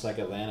 Much like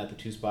Atlanta at the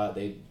 2 spot,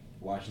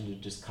 Washington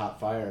just caught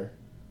fire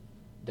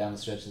down the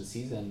stretch of the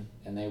season,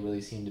 and they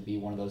really seem to be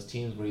one of those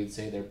teams where you'd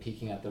say they're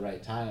peaking at the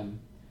right time.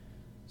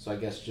 So I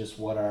guess just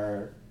what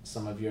are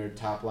some of your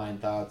top line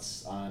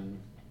thoughts on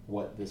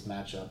what this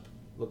matchup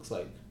looks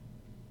like?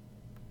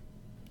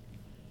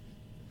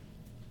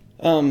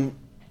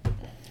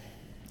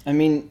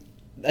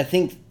 I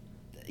think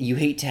you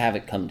hate to have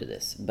it come to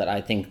this, but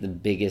I think the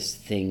biggest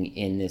thing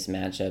in this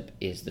matchup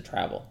is the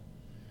travel.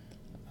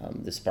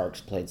 The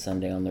Sparks played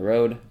Sunday on the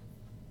road.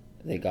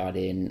 They got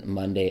in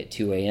Monday at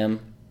 2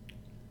 a.m.,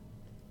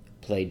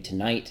 played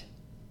tonight,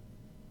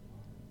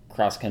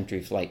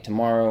 cross-country flight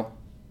tomorrow,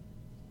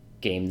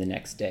 game the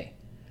next day.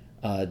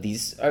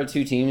 These are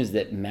 2 teams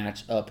that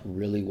match up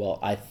really well.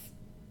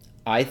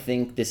 I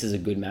think this is a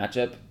good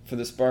matchup for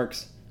the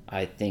Sparks.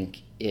 I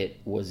think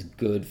it was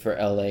good for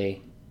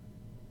LA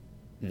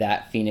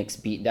that Phoenix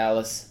beat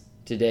Dallas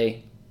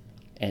today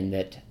and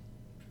that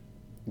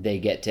they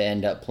get to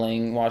end up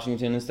playing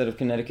Washington instead of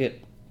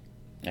Connecticut.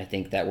 I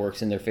think that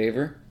works in their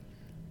favor.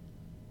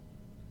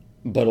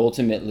 But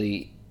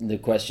ultimately, the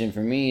question for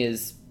me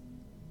is,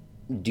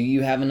 do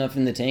you have enough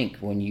in the tank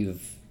when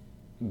you've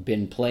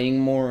been playing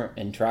more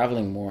and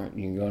traveling more?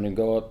 You're going to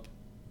go up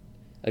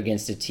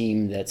against a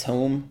team that's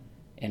home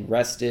and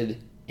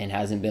rested and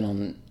hasn't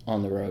been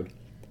on the road.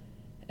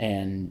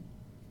 And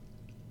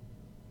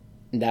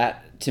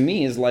that, to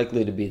me, is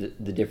likely to be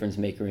the difference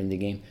maker in the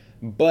game.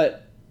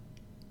 But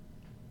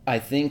I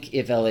think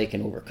if LA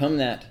can overcome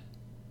that,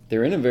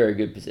 they're in a very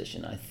good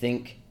position. I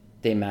think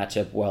they match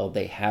up well.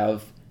 They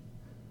have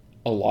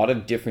a lot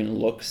of different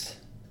looks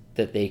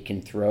that they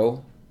can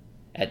throw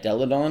at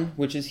Deladon,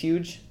 which is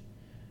huge.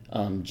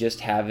 Just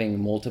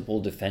having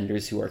multiple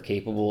defenders who are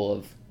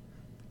capable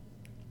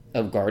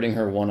of guarding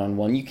her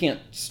one-on-one. You can't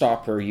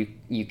stop her. You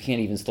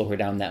can't even slow her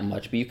down that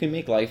much, but you can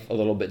make life a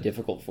little bit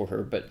difficult for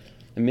her. But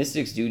the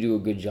Mystics do a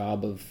good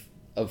job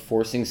of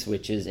forcing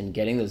switches and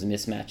getting those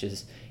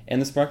mismatches.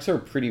 And the Sparks are a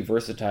pretty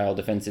versatile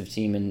defensive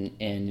team and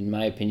in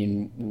my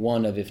opinion,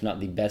 one of, if not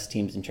the best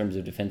teams in terms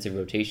of defensive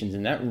rotations.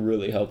 And that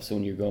really helps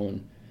when you're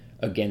going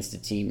against a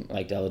team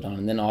like Deladon.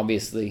 And then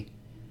obviously,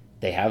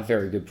 they have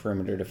very good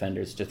perimeter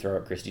defenders to throw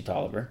at Kristi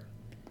Tolliver.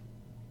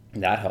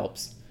 That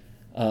helps.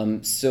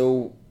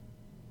 So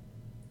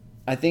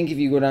I think if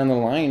you go down the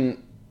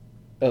line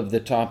of the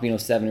top,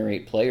 7 or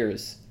 8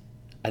 players,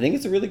 I think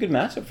it's a really good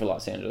matchup for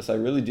Los Angeles. I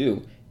really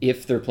do,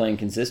 if they're playing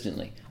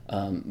consistently.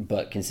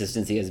 But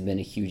consistency has been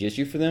a huge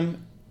issue for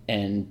them,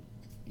 and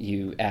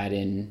you add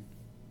in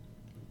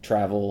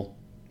travel,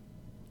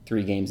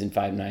 3 games in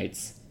 5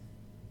 nights,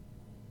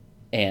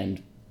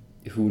 and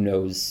who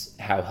knows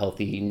how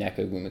healthy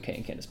Nneka Ogwumike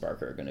and Candace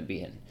Parker are going to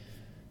be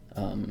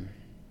in.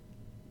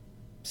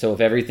 So if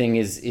everything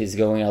is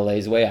going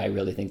LA's way, I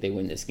really think they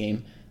win this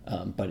game.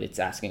 But it's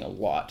asking a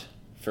lot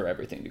for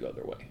everything to go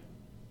their way.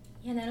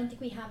 Yeah, and I don't think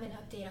we have an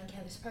update on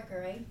Candace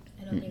Parker, right?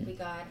 I don't think we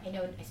got. I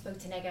know I spoke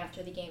to Nneka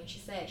after the game. She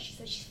said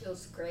she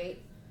feels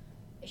great.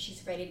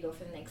 She's ready to go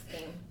for the next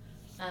game.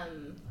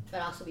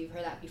 But also we've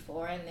heard that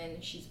before, and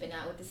then she's been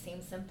out with the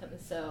same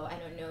symptoms. So I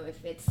don't know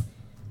if it's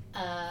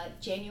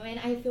genuine.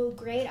 I feel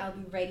great. I'll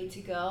be ready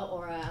to go,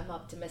 or I'm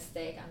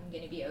optimistic. I'm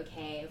gonna be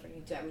okay. We're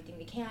gonna do everything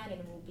we can,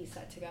 and we'll be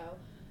set to go.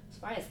 As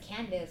far as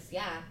Candace,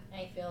 yeah,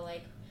 I feel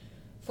like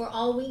for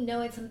all we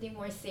know, it's something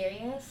more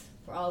serious.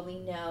 For all we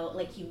know,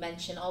 like you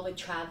mentioned, all the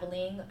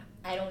traveling,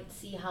 I don't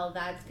see how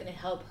that's gonna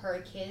help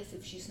her kids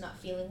if she's not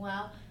feeling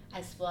well.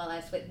 As well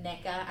as with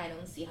Nneka, I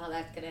don't see how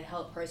that's gonna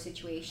help her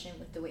situation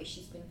with the way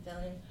she's been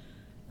feeling.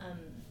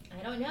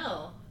 I don't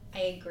know.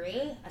 I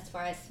agree. As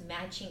far as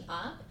matching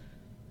up,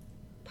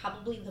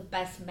 probably the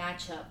best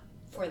matchup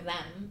for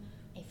them.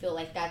 I feel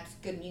like that's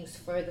good news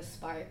for the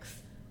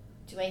Sparks.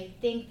 Do I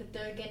think that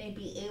they're gonna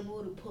be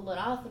able to pull it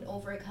off and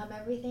overcome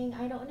everything?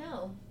 I don't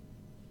know.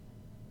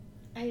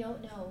 I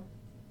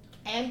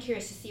am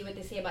curious to see what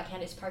they say about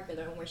Candace Parker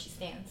though and where she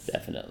stands.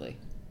 Definitely.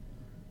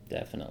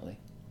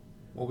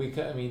 Well,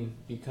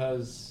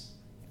 because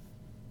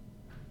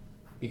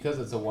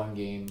it's a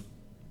one-game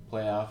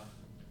playoff,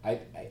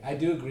 I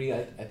do agree.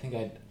 I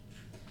think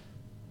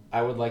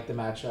I would like the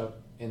matchup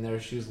in their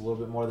shoes a little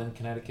bit more than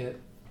Connecticut,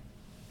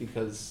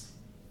 because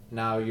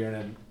now you're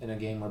in a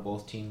game where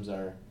both teams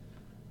are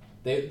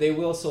they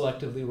will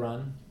selectively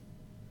run,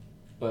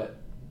 but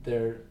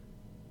they're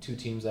two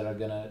teams that are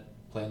gonna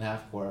play in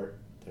half court.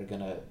 They're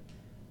gonna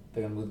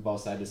move the ball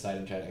side to side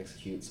and try to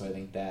execute. So I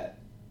think that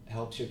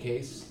helps your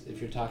case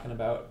if you're talking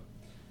about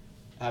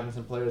having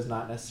some players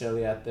not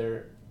necessarily at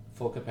their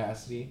full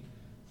capacity.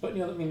 But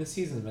the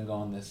season's been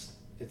going this.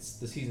 The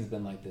season's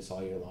been like this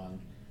all year long.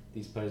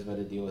 These players have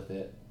had to deal with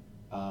it.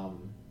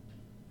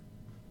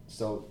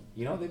 So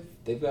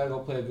they've got to go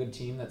play a good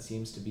team that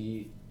seems to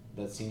be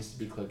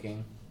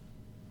clicking,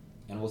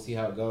 and we'll see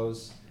how it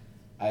goes.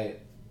 I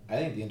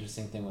think the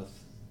interesting thing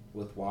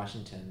with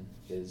Washington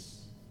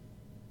is,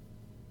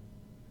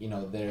 they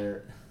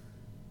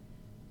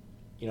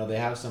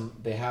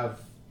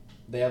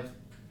have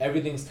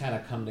everything's kind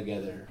of come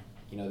together.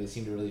 They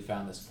seem to really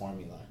found this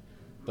formula,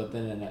 but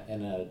then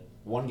in a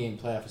one game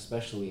playoff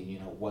especially,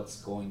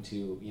 what's going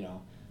to,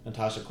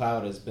 Natasha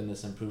Cloud has been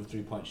this improved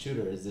 3-point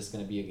shooter. Is this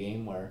going to be a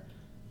game where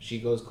she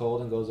goes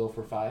cold and goes 0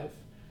 for 5?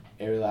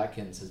 Ariel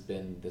Atkins has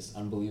been this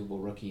unbelievable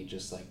rookie,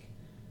 just like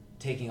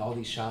taking all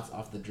these shots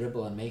off the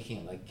dribble and making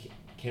it, like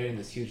carrying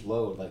this huge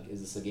load. Like, is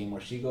this a game where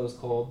she goes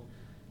cold?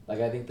 Like,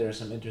 I think there are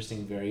some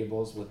interesting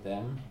variables with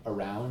them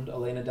around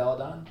Elena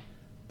Deladon,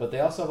 but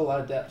they also have a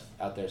lot of depth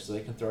out there, so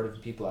they can throw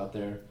different people out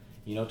there.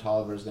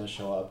 Tolliver's going to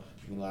show up.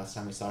 Last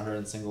time we saw her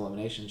in single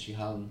elimination, she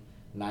hung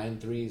 9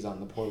 threes on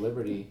the Port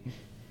Liberty.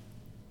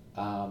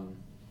 In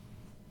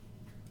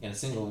a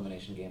single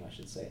elimination game, I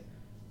should say.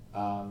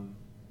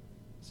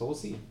 So we'll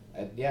see.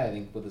 I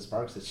think with the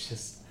Sparks, it's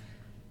just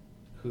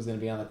who's going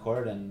to be on the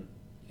court and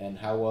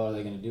how well are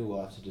they going to do.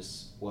 We'll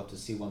have to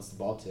see once the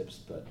ball tips.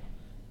 But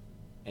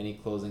any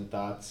closing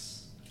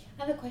thoughts?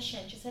 I have a question,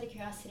 just out of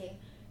curiosity.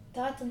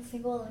 Thoughts on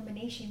single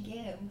elimination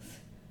games?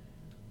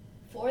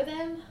 For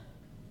them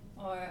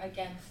or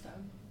against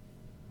them?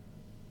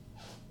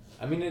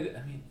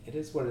 It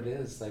is what it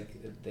is. Like,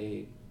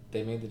 they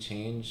made the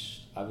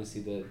change.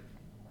 Obviously, the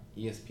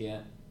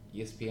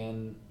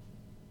ESPN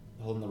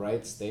holding the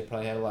rights, they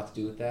probably had a lot to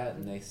do with that,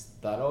 and they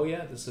thought, oh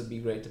yeah, this would be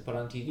great to put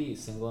on TV.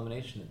 Single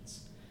elimination.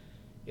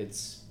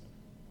 It's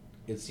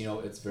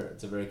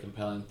a very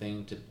compelling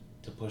thing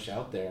to push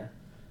out there.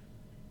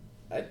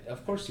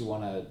 Of course, you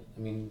want to.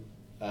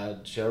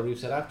 Cheryl Reeve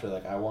said after,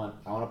 like, I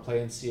want to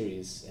play in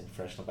series in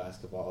professional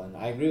basketball, and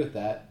I agree with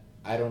that.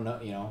 I don't know.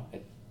 I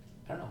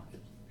don't know.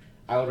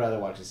 I would rather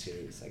watch a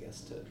series, I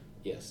guess.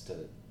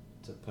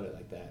 To put it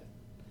like that,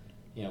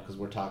 because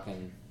we're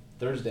talking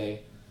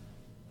Thursday.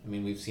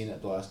 We've seen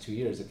it the last 2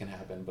 years. It can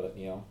happen, but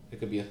it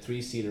could be a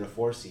 3 seed or a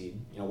 4 seed.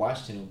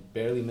 Washington, who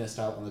barely missed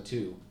out on the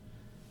 2,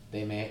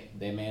 they may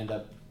end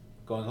up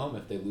going home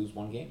if they lose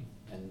one game,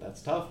 and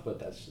that's tough. But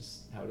that's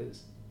just how it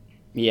is.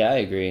 Yeah, I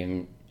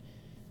agree.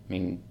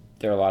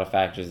 There are a lot of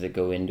factors that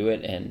go into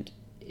it, and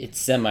it's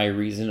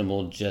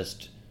semi-reasonable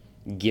just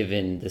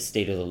given the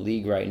state of the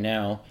league right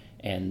now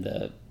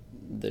and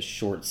the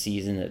short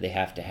season that they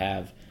have to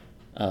have.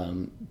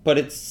 But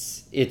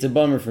it's a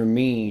bummer for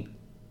me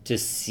to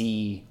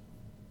see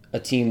a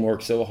team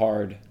work so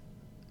hard,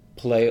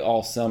 play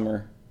all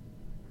summer,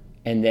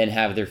 and then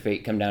have their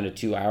fate come down to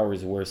 2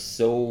 hours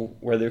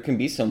where there can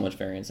be so much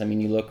variance.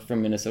 You look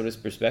from Minnesota's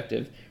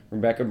perspective,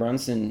 Rebecca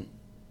Brunson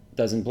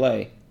doesn't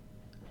play.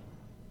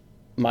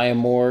 Maya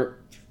Moore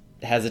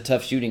has a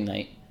tough shooting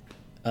night.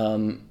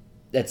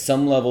 At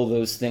some level,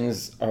 those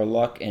things are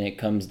luck, and it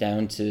comes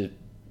down to,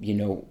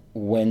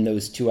 when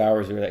those 2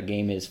 hours where that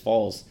game is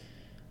falls.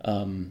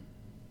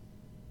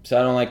 So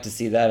I don't like to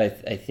see that.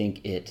 I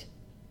think it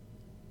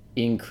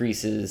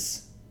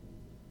increases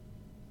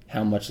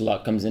how much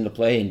luck comes into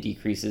play and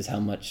decreases how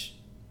much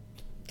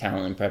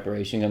talent and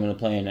preparation come into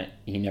play, and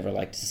you never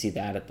like to see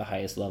that at the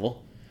highest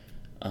level.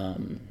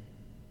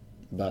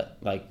 But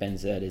like Ben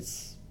said,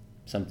 it's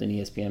something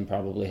ESPN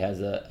probably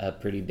has a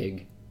pretty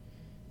big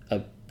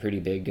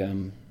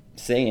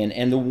say in.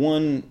 And the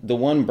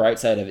one bright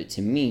side of it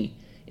to me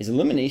is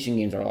elimination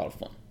games are a lot of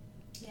fun.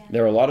 Yeah.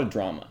 There are a lot of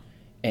drama.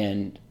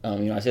 And,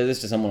 I said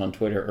this to someone on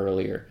Twitter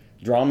earlier.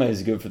 Drama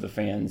is good for the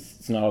fans.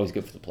 It's not always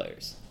good for the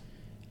players.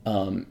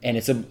 And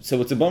it's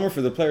a bummer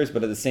for the players,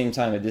 but at the same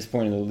time, at this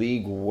point in the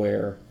league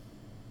where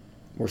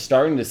we're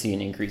starting to see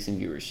an increase in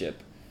viewership,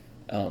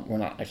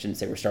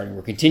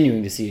 we're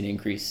continuing to see an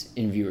increase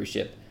in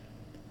viewership.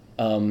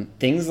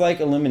 Things like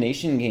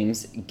elimination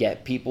games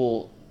get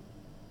people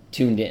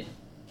tuned in.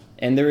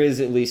 And there is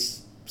at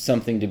least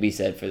something to be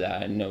said for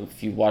that. I know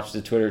if you watched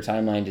the Twitter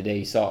timeline today,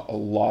 you saw a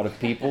lot of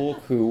people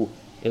who,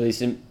 at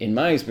least in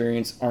my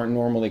experience, aren't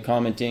normally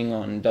commenting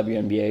on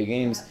WNBA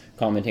games,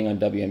 commenting on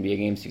WNBA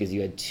games because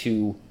you had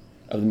two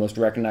of the most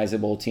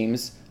recognizable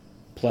teams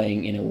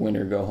playing in a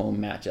win-or-go-home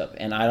matchup.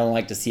 And I don't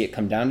like to see it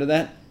come down to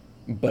that,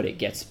 but it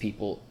gets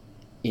people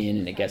in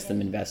and it gets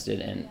them invested,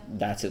 and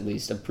that's at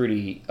least a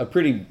pretty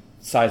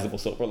sizable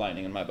silver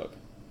lining in my book.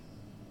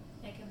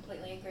 I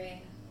completely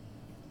agree.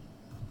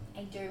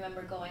 I do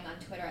remember going on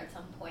Twitter at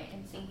some point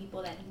and seeing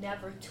people that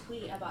never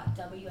tweet about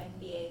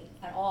WNBA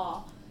at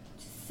all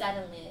just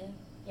suddenly,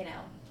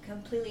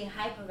 completely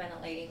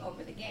hyperventilating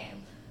over the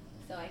game.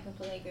 So I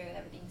completely agree with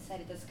everything you said.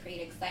 It does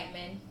create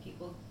excitement.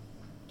 People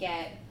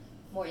get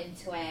more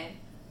into it.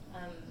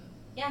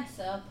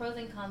 So pros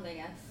and cons, I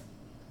guess.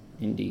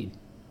 Indeed.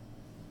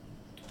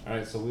 All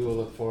right, so we will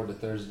look forward to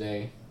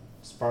Thursday.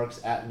 Sparks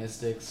at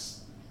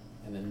Mystics,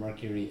 and then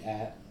Mercury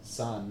at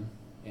Sun,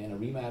 and a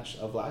rematch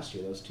of last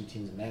year. Those two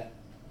teams met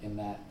in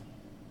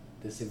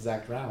this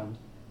exact round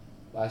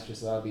last year,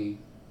 so that'll be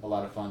a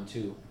lot of fun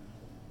too.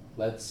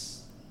 Thank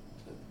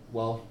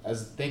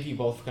you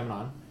both for coming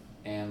on,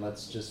 and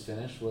let's just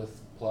finish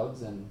with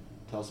plugs and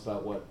tell us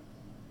about what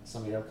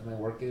some of your upcoming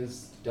work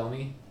is.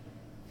 Delmy,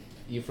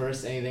 you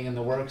first. Anything in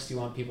the works you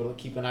want people to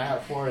keep an eye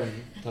out for, and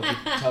tell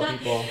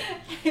people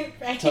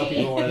Right. tell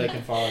people where they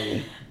can follow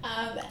you.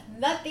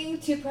 Nothing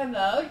to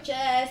promote.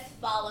 Just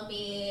follow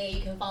me.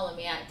 You can follow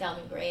me at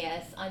Delmy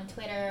Reyes on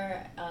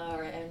Twitter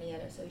or any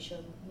other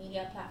social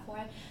media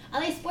platform.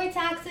 LA Sports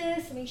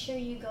Access. Make sure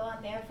you go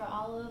on there for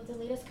all of the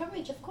latest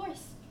coverage, of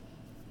course.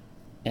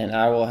 And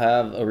I will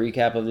have a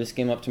recap of this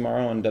game up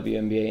tomorrow on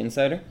WNBA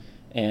Insider.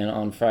 And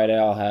on Friday,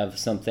 I'll have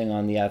something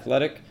on The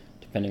Athletic,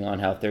 depending on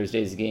how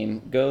Thursday's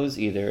game goes.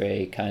 Either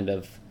a kind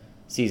of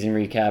season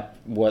recap,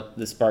 what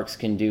the Sparks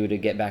can do to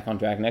get back on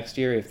track next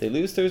year if they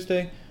lose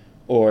Thursday,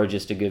 or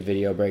just a good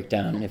video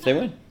breakdown if they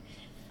win.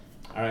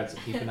 All right, so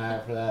keep an eye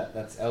out for that.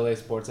 That's LA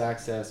Sports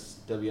Access,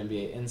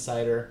 WNBA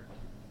Insider,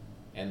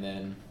 and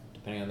then,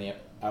 depending on the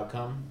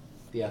outcome,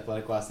 The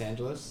Athletic Los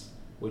Angeles,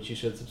 which you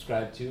should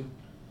subscribe to.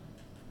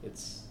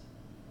 It's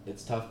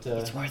tough to.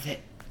 It's worth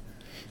it.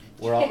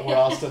 We're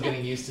all still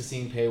getting used to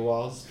seeing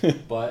paywalls,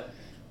 but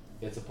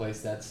it's a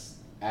place that's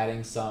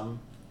adding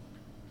some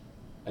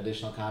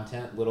additional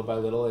content little by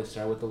little. They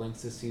started with the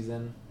Lynx this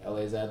season.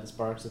 LA's added the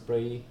Sparks with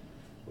Brady.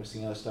 We're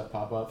seeing other stuff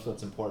pop up, so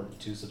it's important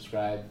to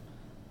subscribe.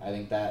 I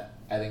think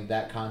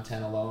that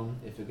content alone,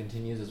 if it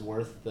continues, is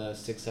worth the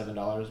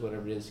 $6-7,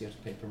 whatever it is you have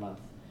to pay per month.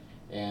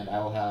 And I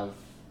will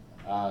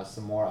have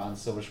some more on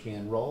Silver Screen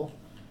and Roll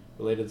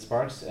related to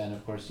Sparks, and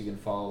of course you can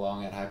follow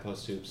along at High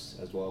Post Hoops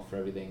as well for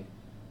everything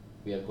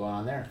we have going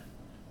on there.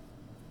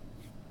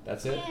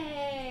 That's it.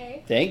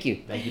 Yay! Thank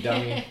you. Thank you,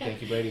 Dummy.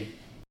 Thank you, Brady.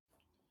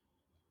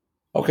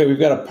 Okay, we've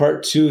got a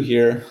part 2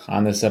 here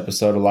on this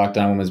episode of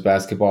Lockdown Women's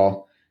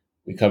Basketball.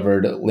 We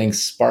covered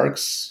Lynx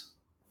Sparks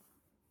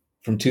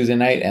from Tuesday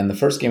night, and the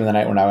first game of the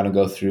night we're now going to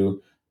go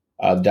through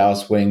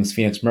Dallas Wings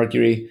Phoenix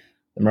Mercury.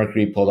 The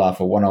Mercury pulled off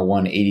a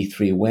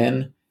 101-83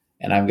 win,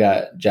 and I've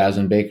got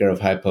Jasmine Baker of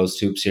High Post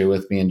Hoops here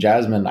with me. And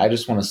Jasmine, I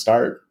just want to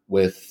start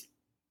with,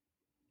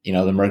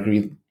 the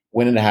Mercury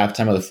winning at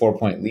halftime with a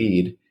 4-point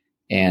lead,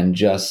 and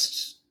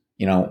just,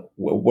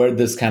 where did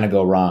this kind of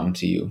go wrong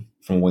to you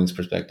from a Wings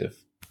perspective?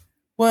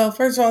 Well,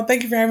 first of all,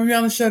 thank you for having me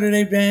on the show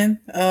today, Ben.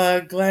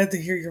 Glad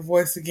to hear your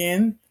voice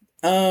again.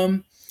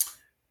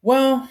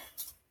 Well,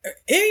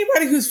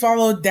 anybody who's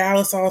followed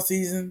Dallas all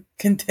season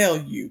can tell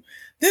you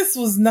this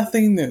was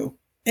nothing new.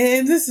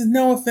 And this is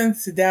no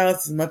offense to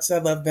Dallas as much as I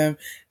love them.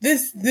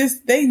 This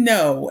they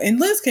know. And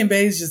Liz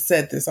Cambage just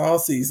said this all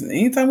season.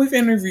 Anytime we've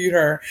interviewed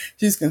her,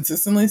 she's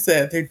consistently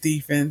said their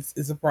defense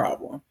is a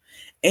problem.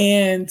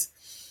 And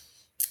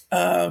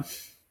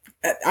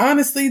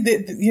honestly,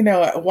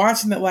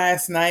 watching it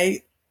last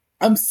night,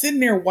 I'm sitting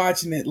there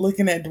watching it,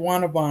 looking at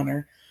DeWanna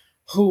Bonner,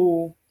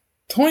 who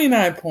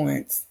 29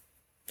 points,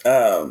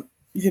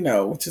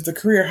 which is a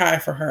career high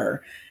for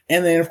her.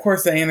 And then, of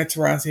course, Diana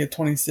Taurasi at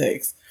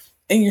 26.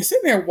 And you're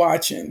sitting there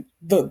watching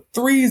the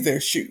threes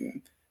they're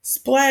shooting.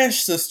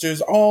 Splash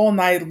Sisters all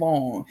night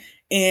long.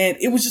 And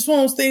it was just one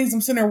of those things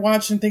I'm sitting there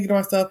watching, thinking to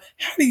myself,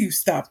 how do you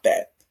stop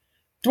that?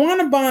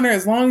 DeWanna Bonner,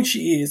 as long as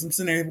she is, I'm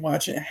sitting there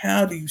watching,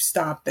 how do you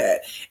stop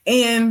that?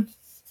 And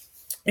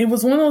it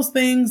was one of those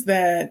things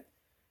that,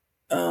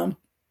 to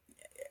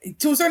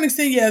a certain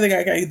extent, yeah,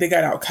 they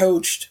got out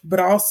coached, but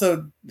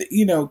also,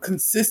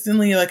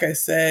 consistently, like I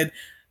said,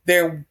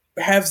 there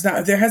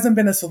hasn't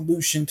been a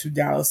solution to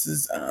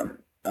Dallas's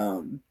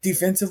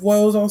defensive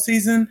woes all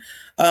season.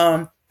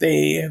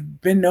 They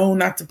have been known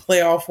not to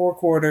play all 4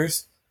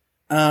 quarters.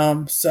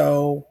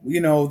 So,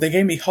 they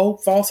gave me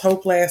false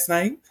hope last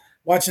night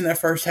watching that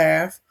first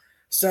half.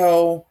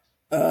 So,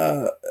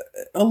 a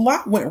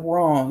lot went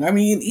wrong. I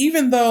mean,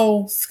 even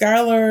though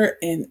Skylar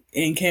and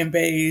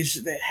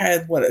Cambage that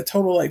had a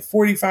total like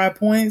 45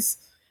 points,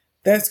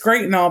 that's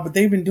great and all, but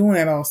they've been doing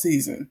that all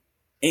season.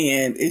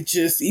 And it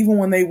just, even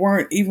when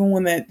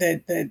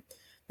that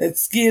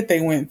skid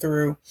they went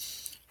through,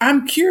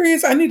 I'm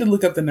curious. I need to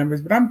look up the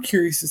numbers, but I'm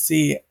curious to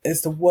see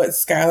as to what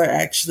Skylar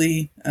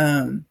actually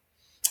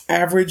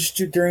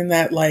averaged during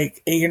that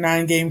like 8 or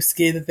 9 game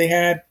skid that they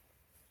had.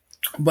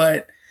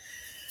 But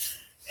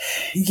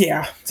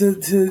yeah,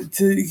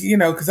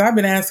 because I've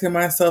been asking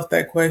myself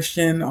that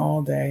question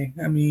all day.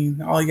 I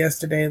mean, all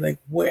yesterday. Like,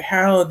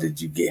 how did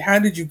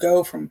you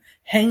go from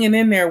hanging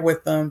in there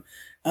with them?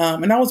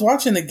 And I was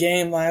watching the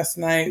game last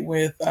night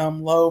with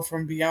Lo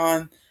from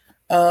Beyond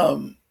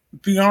the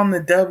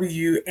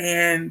W,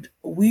 and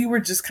we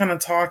were just kind of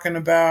talking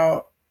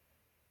about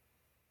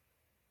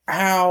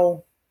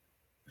how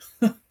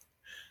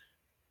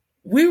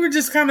we were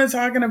just kind of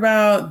talking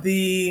about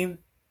the.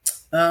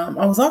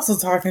 I was also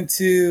talking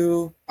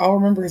to, I'll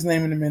remember his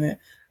name in a minute.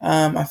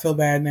 I feel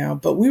bad now,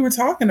 but we were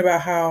talking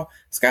about how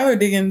Skylar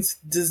Diggins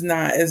does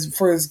not, as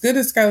good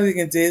as Skylar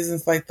Diggins is,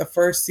 it's like the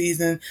first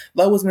season,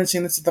 Lo was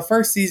mentioning this is the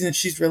first season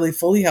she's really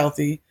fully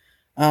healthy,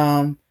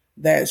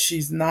 that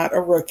she's not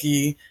a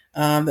rookie,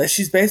 that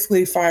she's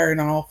basically firing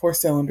all 4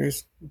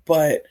 cylinders,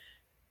 but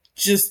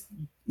just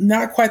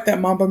not quite that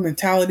Mamba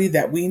mentality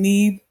that we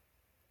need,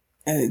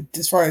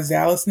 as far as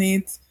Dallas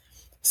needs.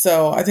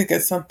 So I think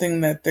that's something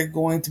that they're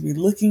going to be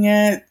looking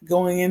at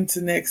going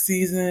into next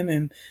season,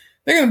 and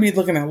they're going to be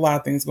looking at a lot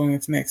of things going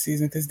into next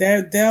season because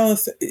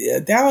Dallas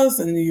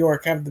and New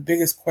York have the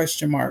biggest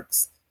question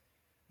marks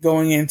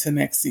going into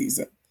next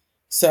season.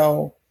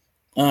 So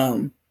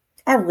I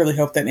really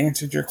hope that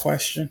answered your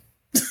question.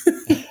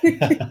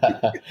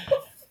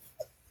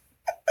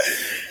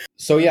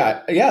 So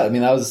yeah. I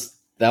mean, that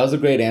was a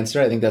great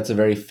answer. I think that's a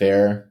very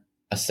fair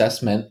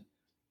assessment.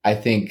 I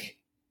think,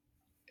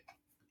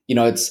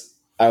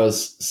 I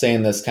was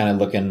saying this kind of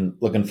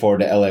looking forward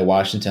to LA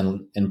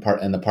Washington in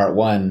the part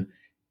 1.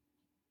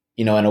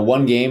 In a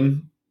 1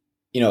 game,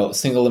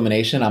 single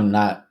elimination, I'm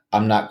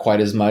not quite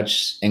as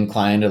much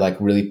inclined to like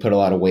really put a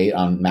lot of weight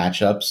on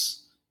matchups,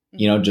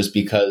 just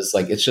because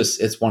like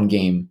it's 1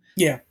 game.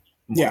 Yeah.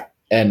 Yeah.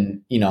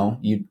 And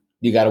you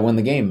got to win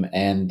the game.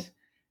 And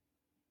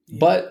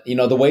but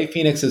the way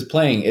Phoenix is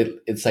playing,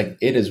 it's like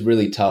it is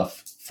really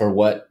tough for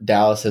what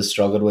Dallas has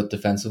struggled with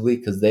defensively,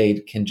 because they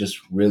can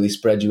just really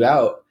spread you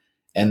out.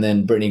 And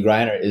then Brittany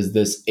Griner is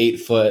this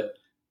 8-foot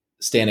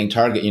standing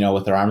target,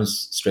 with her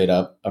arms straight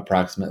up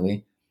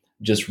approximately,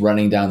 just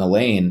running down the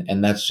lane.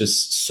 And that's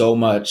just so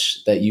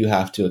much that you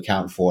have to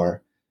account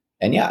for.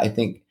 And yeah, I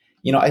think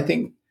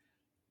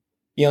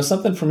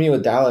something for me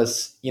with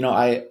Dallas,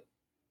 I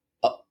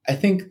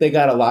think they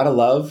got a lot of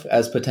love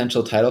as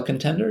potential title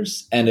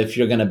contenders. And if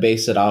you're going to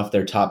base it off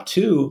their top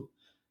 2,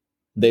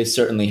 they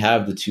certainly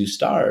have the 2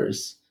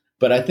 stars.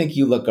 But I think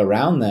you look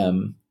around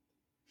them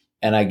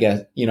and I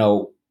guess,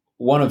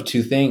 one of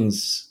 2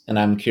 things, and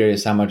I'm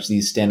curious how much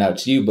these stand out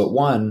to you, but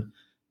one,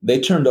 they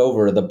turned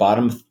over the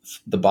bottom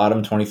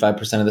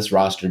 25% of this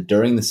roster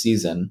during the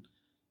season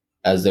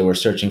as they were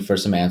searching for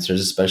some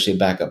answers, especially a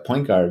backup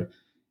point guard.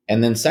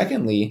 And then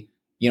secondly,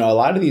 a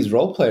lot of these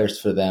role players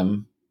for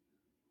them,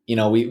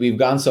 we've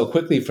gone so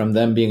quickly from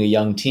them being a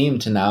young team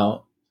to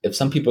now, if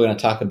some people are going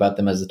to talk about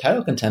them as a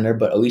title contender,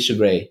 but Alicia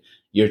Gray,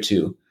 year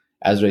 2,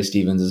 Azrae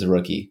Stevens is a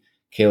rookie,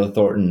 Kayla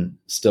Thornton,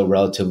 still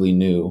relatively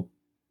new,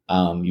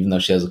 even though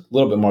she has a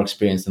little bit more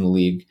experience in the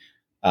league,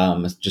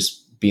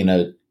 just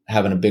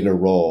having a bigger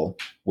role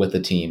with the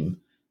team.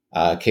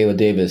 Kayla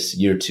Davis,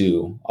 year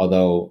 2,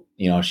 although,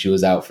 she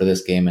was out for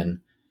this game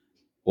and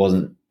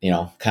wasn't,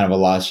 kind of a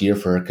lost year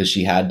for her because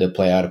she had to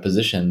play out of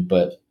position.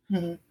 But,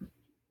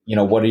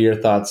 what are your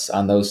thoughts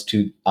on those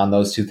two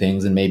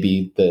things and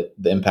maybe the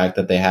impact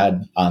that they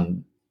had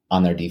on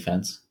their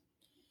defense?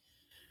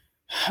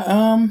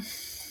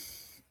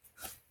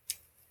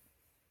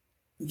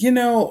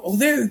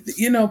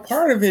 There,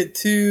 part of it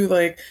too,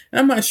 like,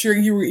 I'm not sure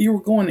you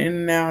were going in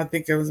and out. I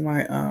think it was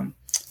my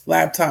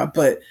laptop,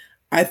 but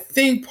I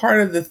think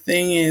part of the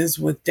thing is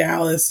with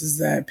Dallas is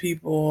that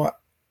people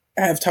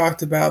have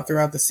talked about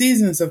throughout the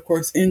seasons, of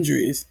course,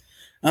 injuries.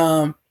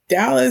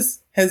 Dallas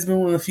has been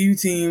one of the few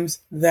teams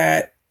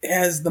that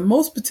has the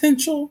most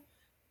potential,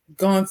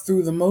 gone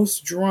through the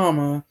most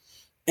drama,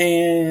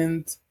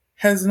 and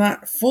has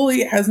not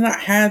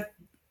had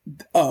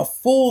a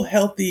full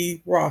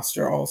healthy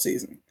roster all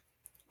season.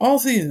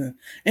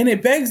 And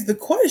it begs the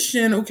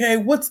question, okay,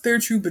 what's their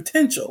true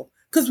potential?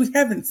 Because we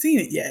haven't seen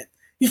it yet.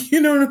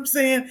 You know what I'm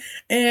saying?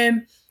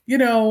 And,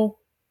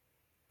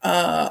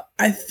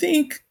 I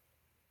think,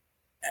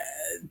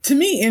 to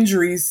me,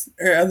 injuries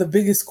are the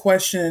biggest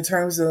question in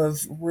terms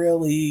of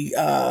really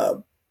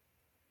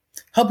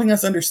helping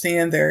us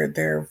understand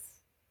their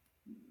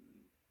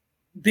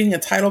being a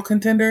title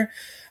contender.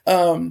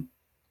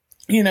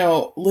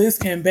 Liz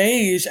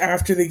Cambage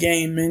after the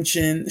game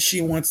mentioned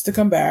she wants to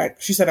come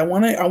back. She said, I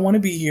want to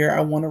be here.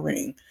 I want a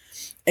ring.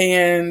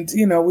 And,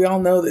 we all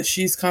know that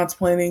she's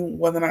contemplating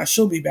whether or not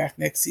she'll be back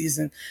next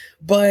season.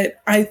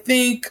 But I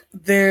think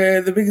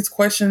the biggest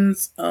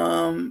questions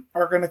are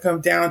going to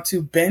come down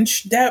to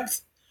bench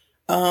depth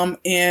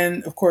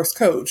and, of course,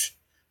 coach.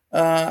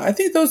 I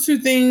think those two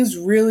things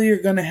really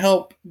are going to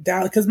help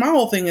Dallas. Because my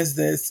whole thing is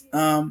this.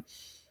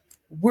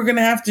 We're going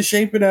to have to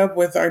shape it up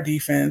with our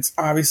defense,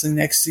 obviously,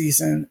 next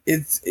season.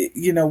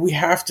 We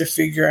have to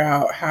figure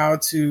out how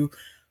to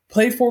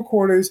play 4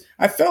 quarters.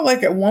 I felt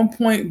like at one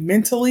point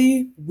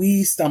mentally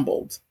we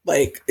stumbled.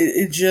 Like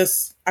it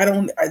just, I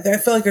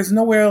feel like there's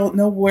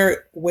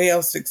nowhere way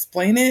else to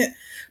explain it.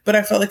 But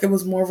I felt like it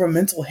was more of a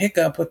mental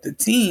hiccup with the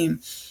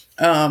team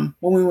when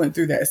we went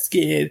through that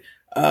skid.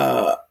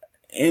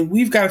 And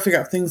we've got to figure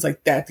out things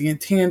like that, the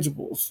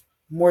intangibles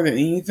more than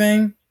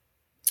anything.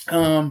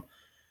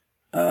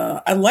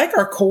 I like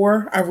our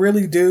core. I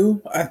really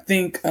do. I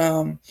think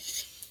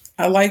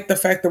I like the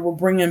fact that we're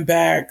bringing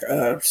back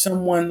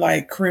someone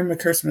like Karima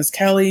Christmas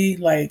Kelly.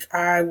 Like,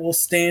 I will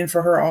stand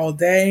for her all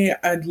day.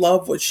 I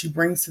love what she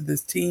brings to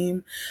this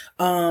team.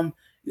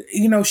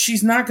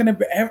 She's not going to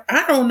be,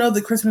 I don't know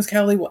that Christmas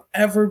Kelly will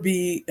ever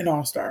be an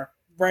all-star,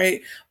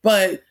 right?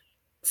 But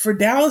for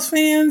Dallas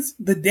fans,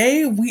 the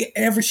day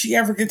she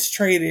ever gets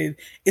traded,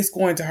 it's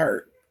going to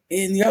hurt.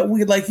 And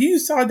you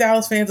saw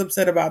Dallas fans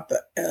upset about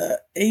the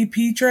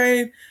AP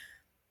trade.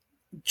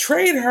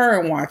 Trade her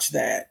and watch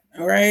that.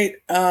 All right.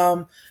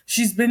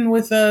 She's been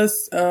with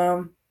us,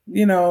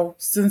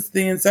 since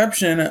the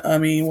inception.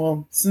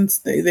 Since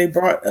they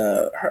brought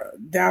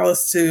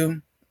Dallas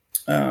to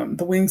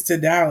the Wings to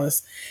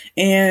Dallas,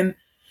 and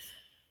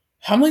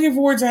I'm looking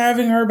forward to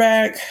having her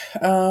back.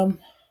 I'm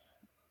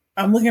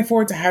looking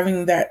forward to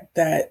having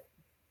that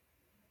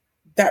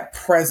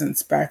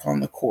presence back on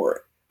the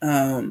court.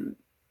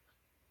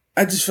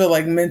 I just feel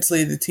like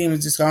mentally the team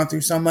has just gone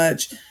through so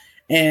much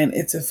and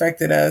it's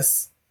affected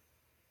us.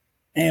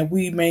 And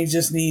we may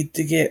just need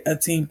to get a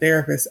team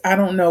therapist. I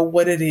don't know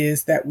what it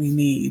is that we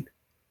need,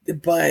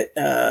 but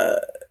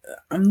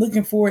I'm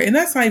looking for it. And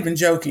that's not even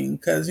joking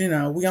because,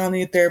 we all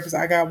need a therapist.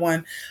 I got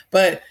one.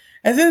 But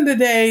at the end of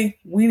the day,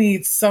 we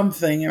need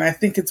something. And I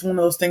think it's one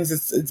of those things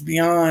it's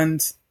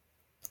definitely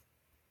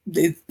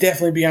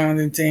beyond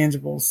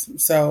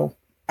intangibles. So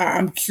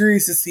I'm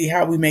curious to see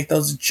how we make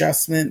those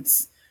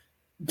adjustments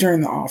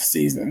during the off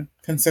season,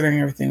 considering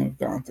everything we've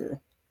gone through.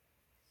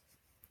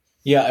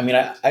 Yeah, I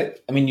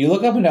mean, you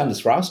look up and down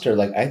this roster,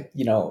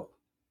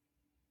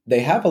 they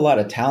have a lot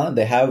of talent.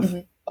 They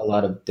have a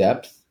lot of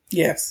depth.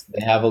 Yes,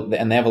 they have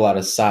a lot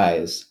of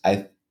size.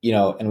 And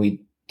we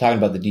talking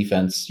about the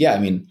defense. Yeah, I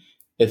mean,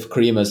 if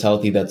Karima is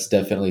healthy, that's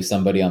definitely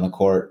somebody on the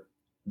court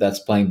that's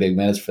playing big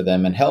minutes for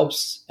them and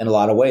helps in a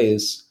lot of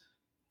ways.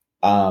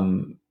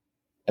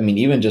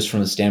 Even just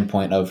from the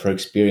standpoint of her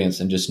experience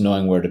and just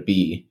knowing where to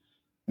be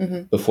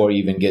before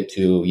you even get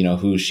to,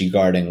 who's she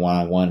guarding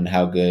one-on-one and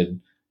how good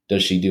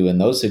does she do in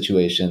those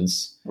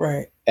situations?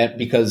 Right. And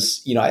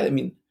because,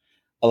 a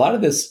lot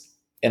of this,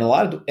 in a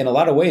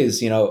lot of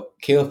ways,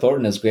 Kayla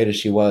Thornton, as great as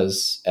she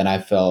was, and I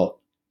feel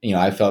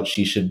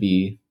she should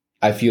be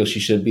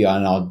on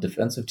an all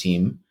defensive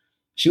team.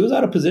 She was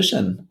out of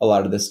position a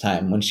lot of this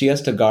time when she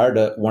has to guard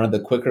one of the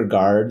quicker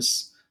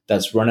guards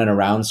that's running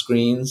around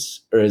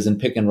screens or is in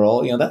pick and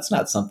roll. That's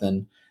not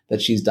something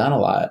that she's done a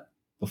lot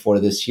before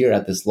this year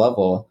at this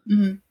level.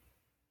 Mm-hmm.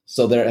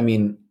 So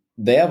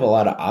they have a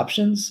lot of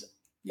options.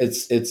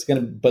 It's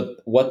gonna, but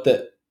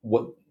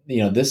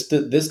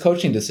this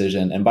coaching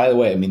decision, and by the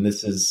way,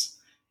 this is,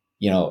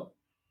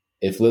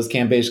 if Liz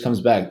Cambage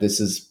comes back,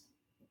 this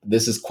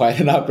is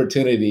quite an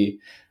opportunity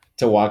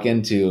to walk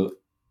into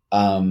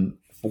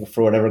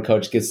for whatever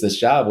coach gets this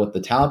job with the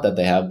talent that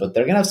they have. But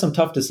they're gonna have some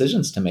tough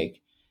decisions to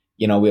make.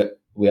 We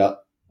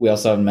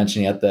also haven't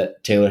mentioned yet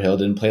that Taylor Hill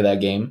didn't play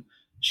that game.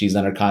 She's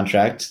under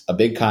contract, a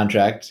big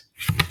contract.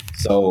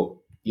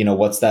 So,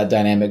 what's that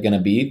dynamic going to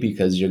be?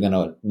 Because you're going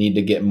to need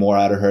to get more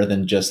out of her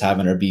than just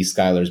having her be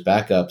Skylar's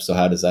backup. So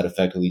how does that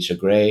affect Alicia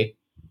Gray?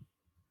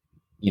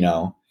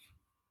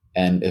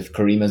 And if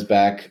Karima's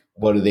back,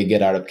 what do they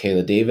get out of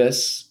Kayla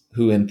Davis,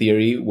 who in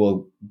theory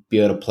will be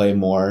able to play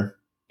more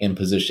in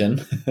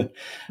position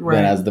right.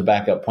 than as the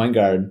backup point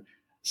guard?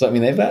 So,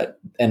 they've got,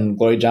 and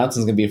Gloria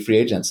Johnson's going to be a free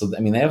agent. So,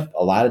 they have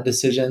a lot of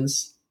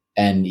decisions.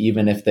 And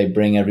even if they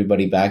bring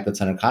everybody back that's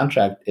under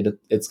contract,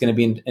 it's going to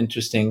be an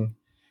interesting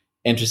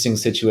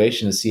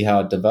situation to see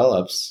how it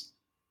develops.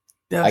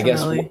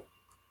 Definitely.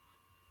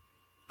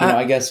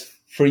 I guess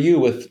for you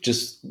with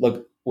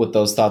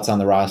those thoughts on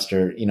the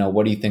roster,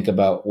 what do you think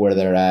about where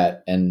they're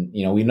at? And,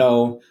 we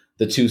know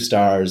the 2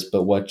 stars,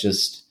 but what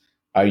just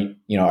are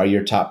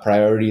your top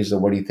priorities, or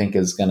what do you think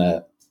are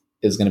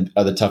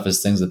the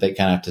toughest things that they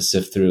kind of have to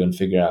sift through and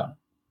figure out?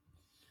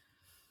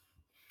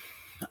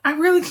 I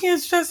really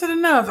can't stress it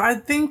enough. I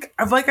think,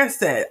 like I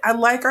said, I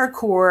like our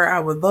core. I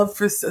would love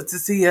to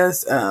see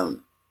us. I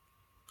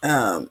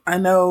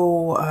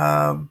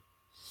know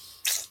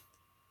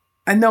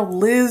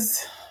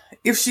Liz,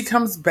 if she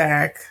comes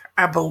back,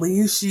 I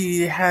believe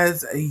she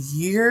has a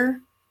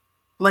year.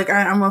 Like,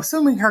 I'm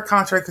assuming her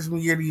contract is from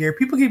year to year.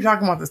 People keep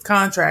talking about this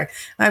contract,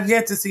 and I've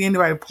yet to see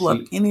anybody pull up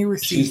any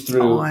receipts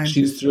on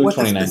she's through what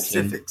the 2019.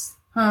 specifics.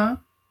 Huh?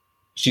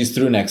 She's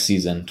through next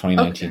season,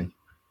 2019. Okay.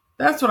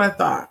 That's what I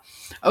thought.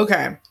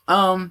 Okay.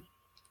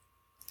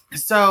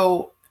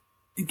 So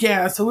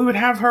yeah, so we would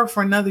have her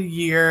for another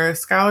year.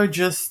 Skylar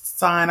just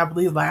signed, I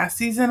believe, last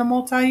season a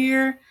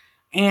multi-year,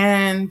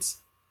 and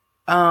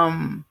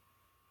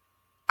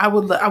I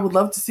would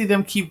love to see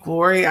them keep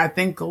Glory. I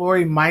think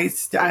Glory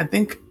might. I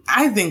think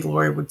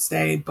Glory would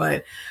stay,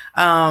 but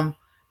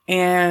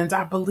and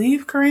I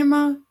believe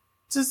Karima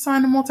just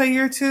signed a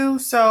multi-year too.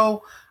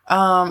 So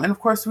and of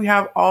course we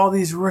have all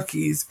these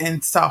rookies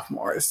and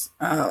sophomores,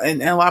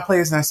 and a lot of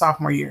players in their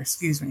sophomore year.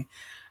 Excuse me.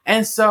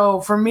 And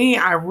so for me,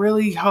 I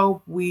really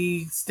hope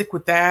we stick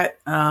with that.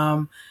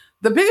 The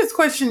biggest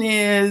question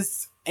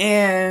is,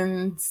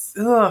 and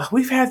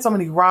we've had so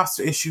many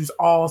roster issues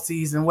all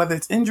season, whether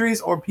it's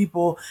injuries or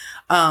people,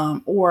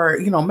 or,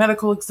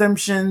 medical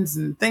exemptions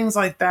and things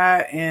like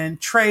that and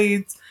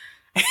trades.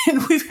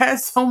 And we've had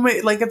so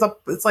many, like,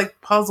 it's like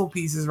puzzle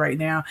pieces right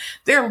now.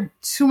 There are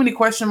too many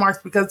question marks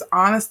because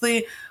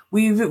honestly,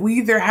 we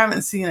either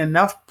haven't seen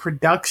enough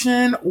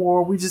production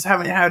or we just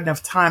haven't had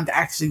enough time to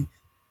actually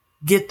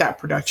get that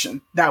production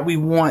that we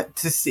want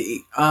to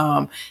see.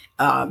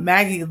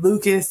 Maggie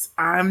Lucas,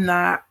 I'm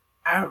not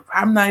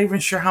even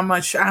sure how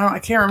much. I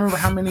can't remember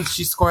how many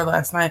she scored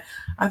last night.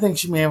 I think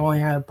she may have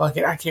only had a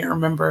bucket. I can't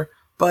remember,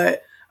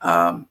 but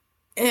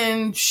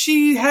and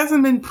she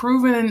hasn't been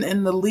proven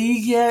in the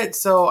league yet,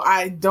 so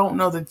I don't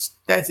know that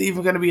that's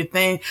even going to be a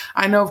thing.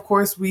 I know, of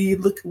course, as we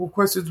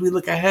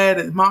look ahead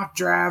at mock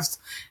drafts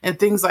and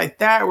things like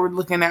that, we're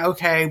looking at,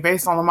 okay,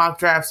 based on the mock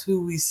drafts,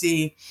 who we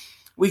see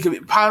we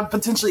could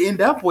potentially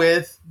end up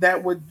with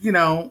that would,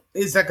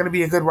 is that going to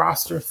be a good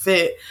roster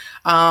fit?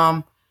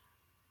 I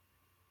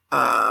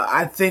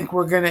think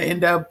we're going to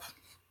end up,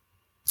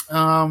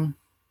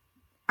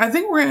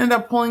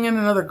 pulling in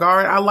another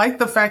guard. I like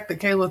the fact that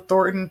Kayla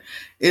Thornton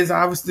is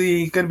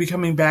obviously going to be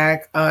coming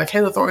back.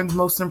 Kayla Thornton's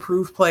most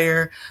improved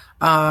player.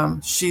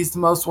 She's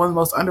one of the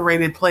most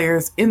underrated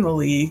players in the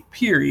league,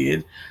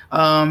 period.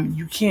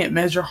 You can't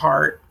measure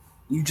heart.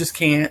 You just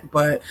can't.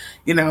 But,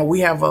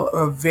 we have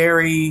a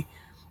very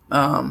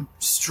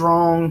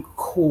strong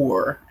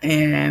core,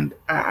 and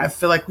I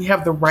feel like we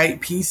have the right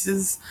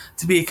pieces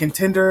to be a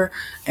contender.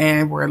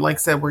 And we're, like I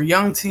said, we're a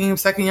young team,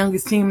 second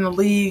youngest team in the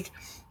league.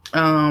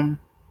 And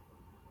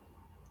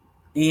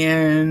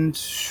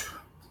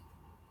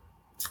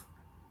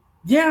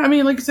yeah, I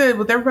mean, like I said,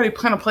 with everybody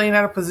kind of playing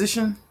out of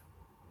position,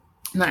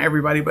 not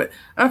everybody, but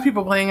enough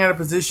people playing out of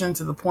position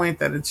to the point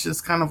that it's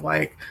just kind of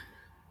like,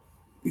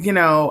 and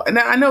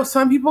I know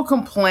some people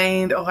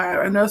complained.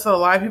 I noticed that a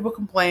lot of people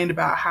complained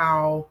about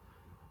how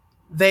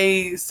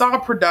they saw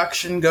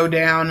production go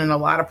down in a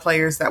lot of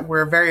players that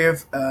were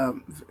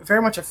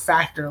very much a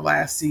factor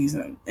last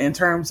season in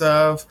terms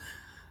of,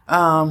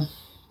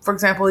 for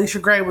example, Alicia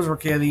Gray was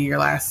Rookie of the Year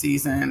last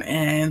season,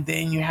 and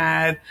then you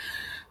had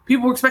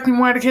people were expecting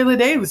more out of Kayla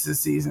Davis this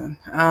season.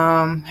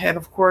 And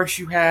of course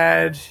you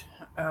had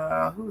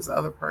who was the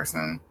other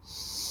person?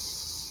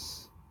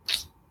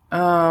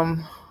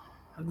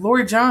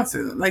 Lori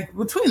Johnson. Like,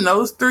 between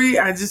those three,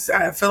 I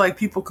feel like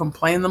people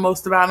complain the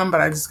most about them,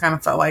 but I just kind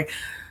of felt like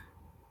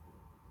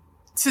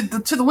to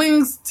the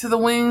wings,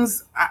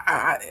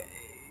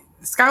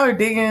 Skylar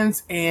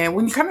Diggins, and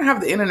when you kind of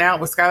have the in and out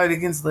with Skylar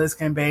Diggins, Liz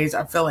Cambage,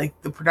 I feel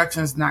like the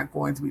production is not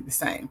going to be the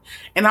same.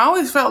 And I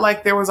always felt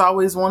like there was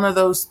always one of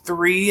those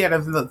three out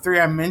of the three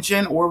I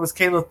mentioned, or it was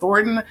Kayla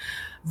Thornton,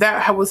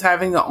 that was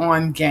having an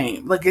on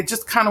game. Like, it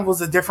just kind of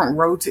was a different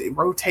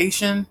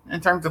rotation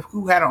in terms of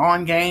who had an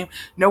on game.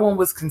 No one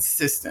was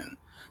consistent.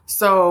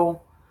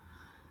 So,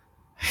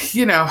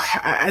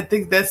 I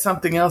think that's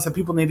something else that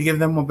people need to give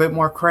them a bit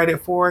more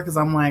credit for, because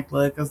I'm like,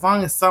 look, as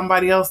long as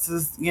somebody else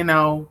is,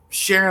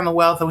 sharing the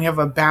wealth and we have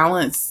a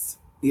balance,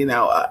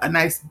 a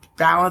nice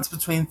balance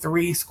between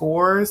three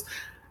scores,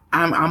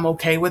 I'm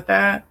okay with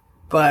that.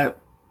 But,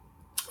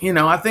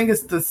 I think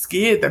it's the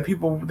skid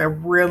that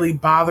really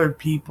bothered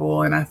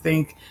people. And I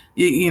think,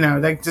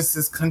 that just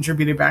has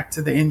contributed back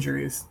to the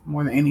injuries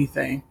more than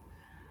anything.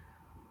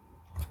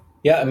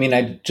 Yeah, I mean,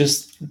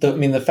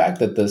 the fact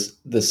that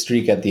the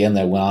streak at the end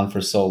that went on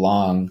for so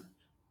long,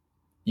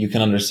 you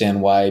can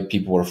understand why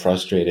people were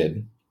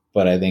frustrated.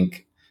 But I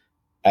think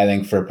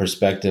for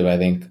perspective, I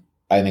think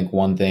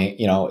one thing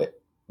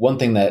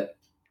that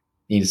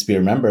needs to be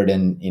remembered,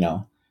 and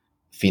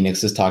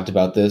Phoenix has talked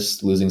about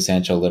this, losing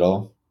Sancho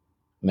Little,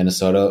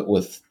 Minnesota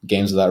with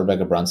games without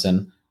Rebecca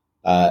Brunson,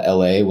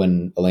 LA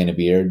when Elena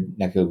Beard,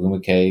 Nneka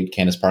Ogwumike,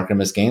 Candace Parker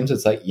missed games.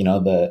 It's like,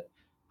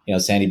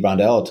 Sandy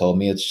Brondell told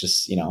me, it's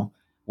just,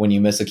 when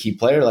you miss a key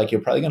player, like,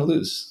 you're probably going to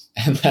lose.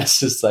 And that's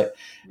just like,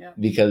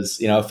 because,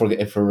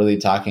 if we're really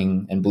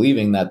talking and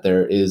believing that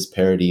there is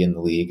parity in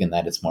the league and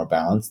that it's more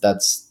balanced,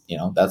 that's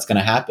going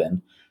to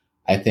happen.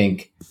 I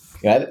think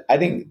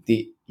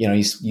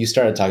you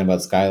started talking about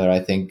Skylar. I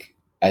think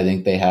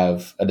they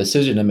have a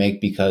decision to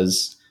make,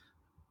 because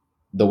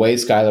the way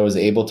Skylar was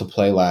able to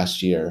play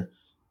last year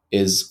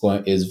is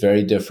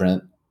very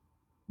different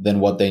than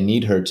what they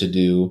need her to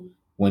do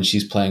when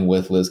she's playing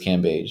with Liz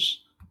Cambage.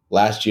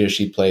 Last year,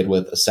 she played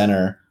with a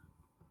center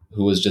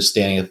who was just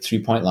standing at the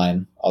 3-point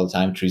line all the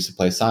time, Teresa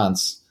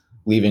Plaisance,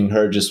 leaving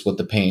her just with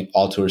the paint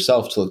all to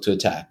herself to look to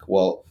attack.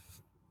 Well,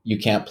 you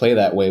can't play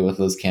that way with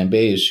Liz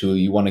Cambage, who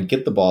you want to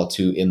get the ball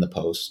to in the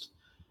post.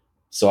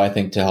 So I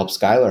think to help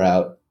Skylar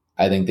out,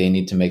 I think they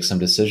need to make some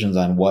decisions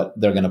on what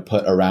they're going to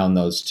put around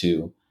those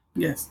two.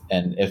 Yes.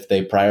 And if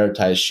they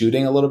prioritize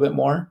shooting a little bit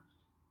more,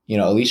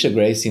 Alicia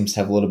Gray seems to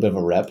have a little bit of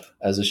a rep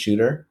as a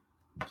shooter.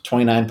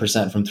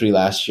 29% from three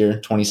last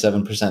year,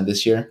 27%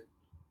 this year.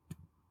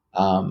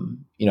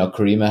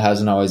 Karima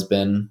hasn't always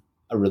been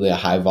a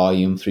high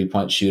volume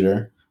 3-point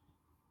shooter.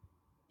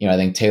 I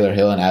think Taylor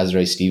Hill and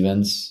Azrae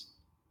Stevens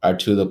are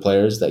two of the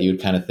players that you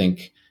would kind of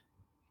think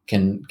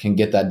can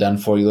get that done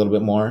for you a little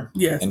bit more.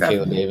 Yes, and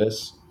definitely. Kayla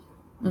Davis.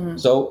 Mm-hmm.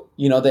 So,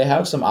 they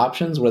have some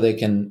options where they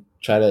can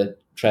try to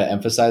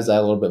emphasize that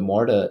a little bit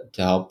more to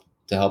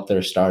help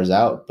their stars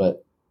out.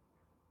 But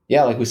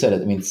yeah, like we said,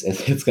 I mean,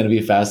 it's going to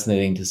be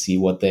fascinating to see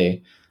what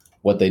they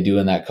do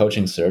in that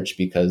coaching search,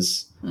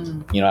 because,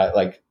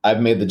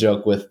 I've made the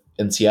joke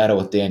in Seattle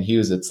with Dan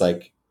Hughes. It's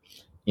like,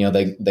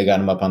 they got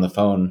him up on the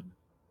phone,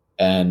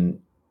 and,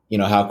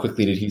 how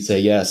quickly did he say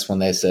yes when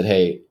they said,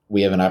 hey,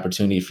 we have an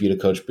opportunity for you to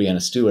coach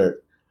Breanna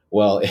Stewart?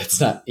 Well,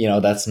 it's not,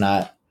 that's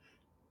not,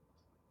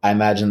 I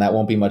imagine that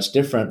won't be much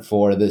different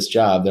for this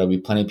job. There'll be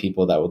plenty of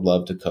people that would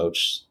love to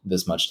coach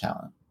this much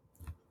talent.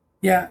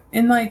 Yeah.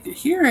 And I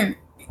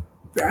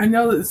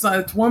know that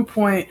at one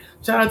point,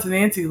 shout out to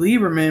Nancy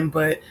Lieberman,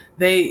 but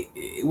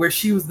where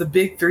she was the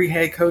Big Three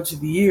head coach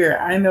of the year,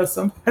 I know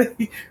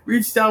somebody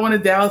reached out, one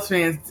of Dallas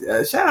fans.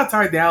 Shout out to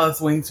our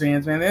Dallas Wings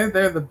fans, man.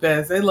 They're the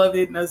best. They love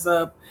hitting us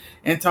up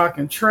and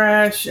talking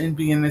trash and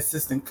being an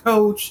assistant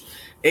coach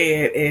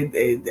and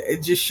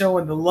just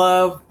showing the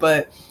love.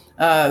 But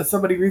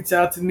somebody reached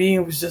out to me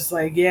and was just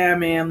like, yeah,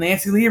 man,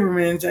 Nancy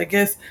Lieberman, I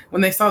guess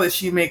when they saw that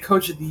she made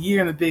coach of the year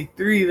in the Big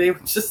Three, they were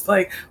just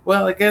like,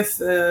 well, I guess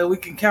we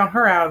can count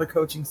her out of the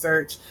coaching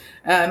search.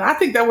 And I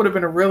think that would have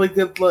been a really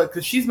good look,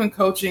 because she's been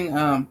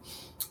coaching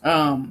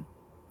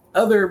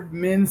other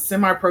men's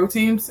semi-pro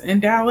teams in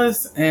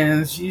Dallas,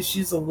 and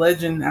she's a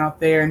legend out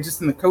there and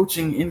just in the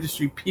coaching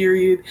industry,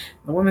 period,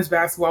 the women's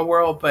basketball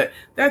world. But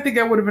I think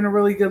that would have been a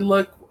really good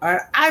look.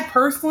 I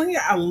personally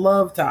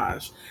love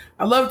Taj.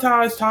 I love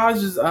Taj. Taj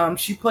is, I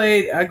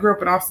grew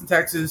up in Austin,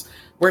 Texas,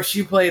 where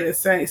she played at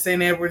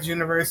St. Edward's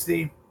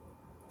University,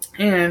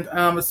 and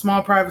a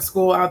small private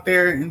school out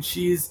there. And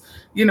she's,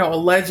 a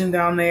legend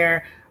down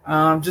there.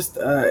 Just,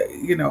 a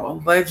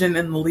legend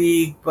in the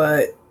league.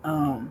 But,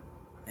 and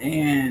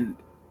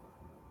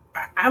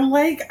I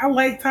like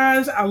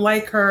Taj. I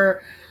like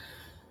her.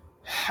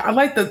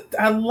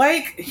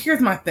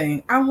 Here's my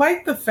thing. I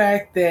like the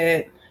fact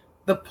that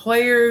the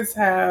players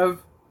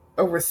have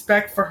a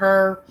respect for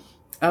her.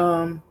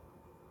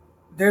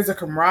 There's a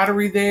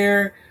camaraderie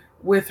there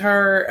with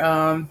her.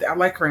 I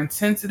like her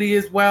intensity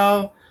as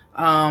well.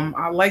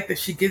 I like that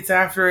she gets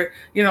after it.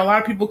 A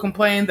lot of people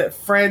complain that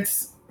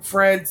Fred's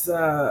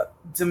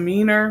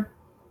demeanor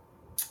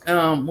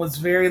was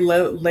very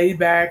laid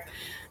back,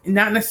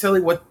 not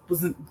necessarily what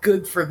wasn't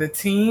good for the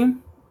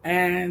team.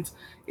 And,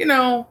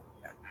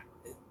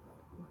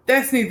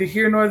 that's neither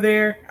here nor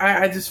there.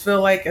 I just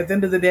feel like at the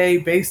end of the day,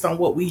 based on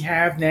what we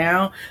have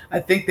now,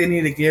 I think they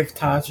need to give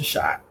Taj a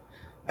shot.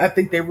 I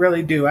think they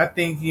really do. I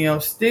think,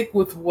 stick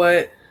with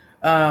what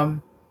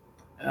you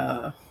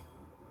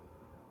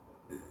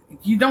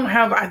don't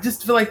have. I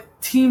just feel like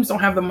teams don't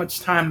have that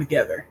much time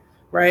together,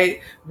 right?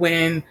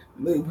 When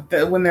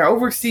they're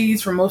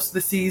overseas for most of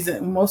the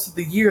season, most of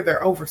the year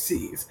they're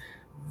overseas.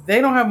 They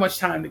don't have much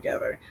time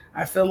together.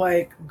 I feel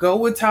like go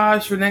with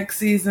Taj for next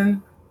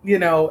season,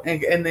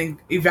 and then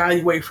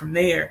evaluate from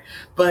there.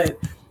 But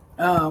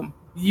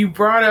you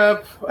brought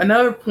up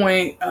another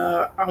point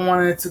I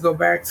wanted to go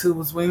back to,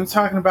 was when you were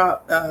talking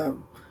about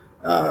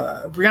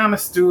Breanna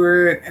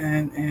Stewart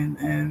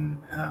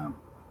and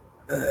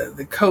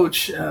the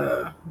coach,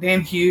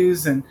 Dan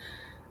Hughes. And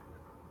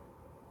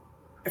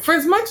for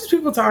as much as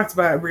people talked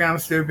about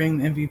Breanna Stewart being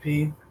the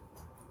MVP,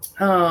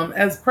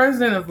 as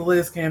president of the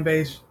Liz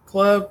Cambage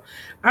Club,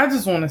 I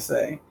just want to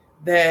say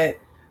that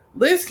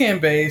Liz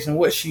Cambage and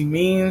what she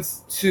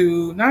means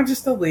to not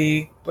just the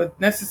league, but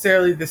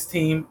necessarily this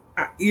team.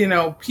 I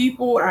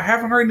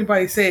haven't heard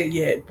anybody say it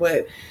yet,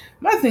 but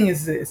my thing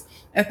is this.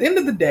 At the end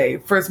of the day,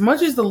 for as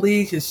much as the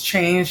league has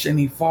changed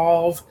and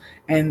evolved,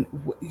 and,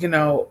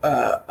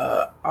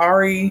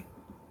 Ari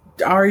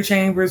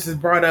Chambers has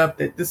brought up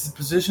that this is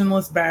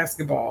positionless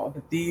basketball,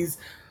 that these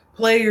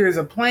players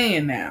are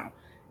playing now.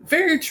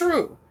 Very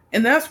true.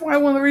 And that's why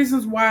one of the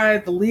reasons why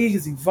the league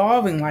is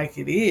evolving like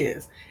it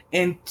is.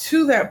 And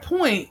to that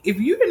point, if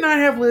you did not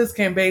have Liz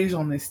Cambage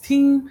on this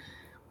team,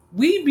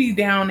 we'd be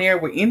down there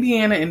with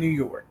Indiana and New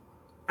York.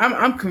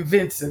 I'm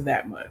convinced of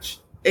that much.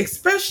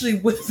 Especially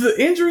with the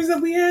injuries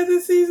that we had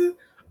this season.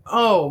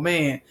 Oh,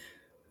 man.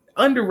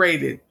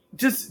 Underrated.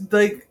 Just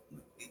like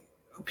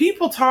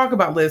people talk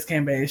about Liz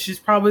Cambage. She's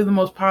probably the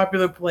most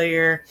popular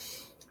player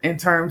in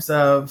terms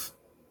of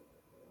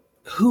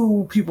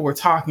who people were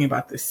talking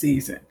about this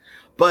season.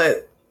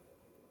 But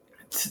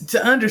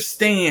to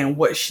understand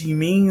what she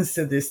means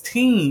to this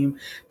team,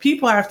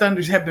 people have to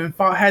have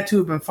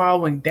been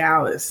following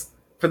Dallas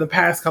for the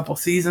past couple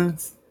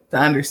seasons to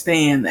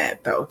understand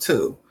that, though,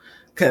 too.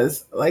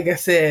 Because, like I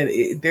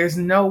said, there's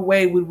no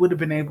way we would have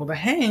been able to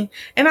hang.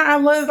 And I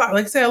love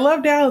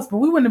Dallas, but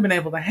we wouldn't have been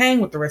able to hang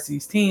with the rest of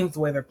these teams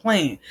the way they're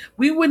playing.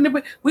 We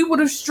would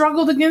have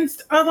struggled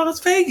against Las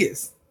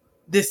Vegas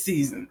this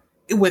season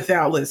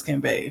without Liz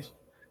Cambage.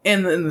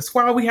 And the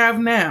squad we have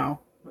now,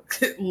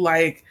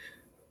 like,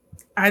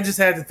 I just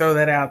had to throw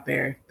that out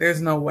there.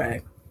 There's no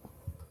way.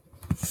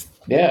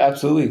 Yeah,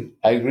 absolutely.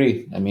 I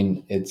agree. I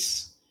mean,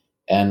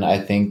 and I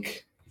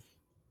think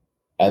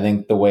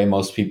the way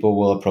most people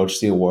will approach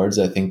the awards,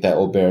 I think that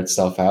will bear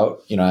itself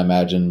out. I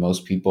imagine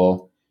most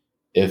people,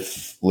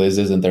 if Liz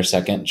isn't their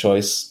second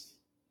choice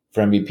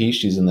for MVP,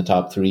 she's in the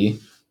top 3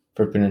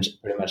 for pretty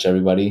much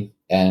everybody.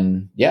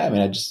 And yeah, I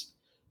mean,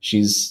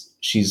 she's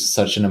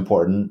such an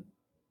important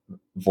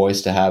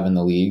voice to have in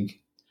the league.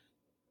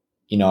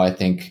 I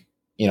think,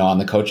 on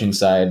the coaching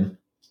side,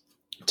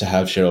 to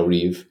have Cheryl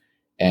Reeve,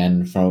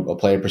 and from a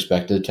player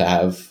perspective, to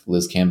have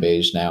Liz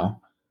Cambage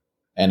now.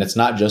 And it's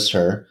not just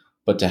her,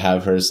 but to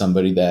have her as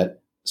somebody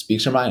that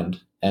speaks her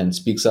mind and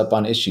speaks up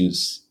on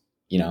issues,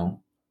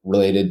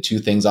 related to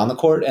things on the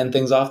court and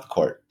things off the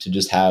court, to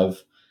just have,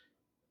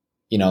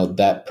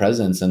 that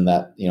presence, and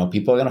that,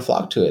 people are going to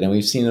flock to it. And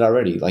we've seen it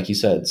already, like you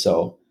said.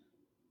 So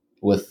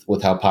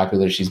with how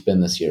popular she's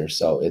been this year.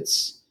 So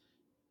it's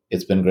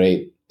been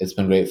great. It's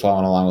been great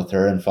following along with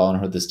her and following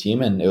her with this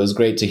team. And it was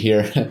great to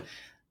hear,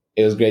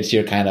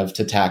 kind of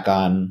to tack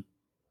on,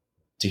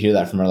 to hear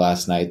that from her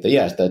last night, that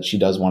yes, that she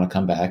does want to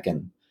come back,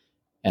 and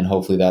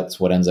hopefully that's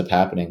what ends up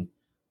happening.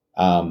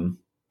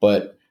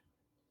 But,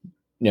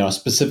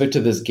 specific to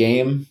this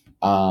game,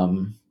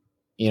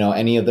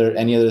 any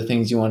other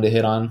things you wanted to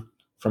hit on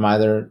from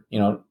either,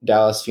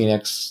 Dallas,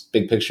 Phoenix,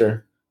 big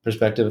picture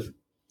perspective?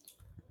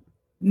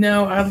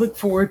 No, I look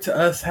forward to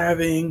us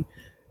having,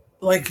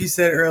 like you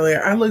said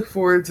earlier, I look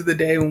forward to the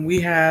day when we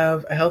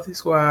have a healthy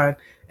squad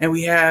and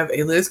we have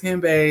a Liz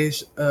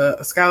Cambage,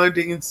 a Skylar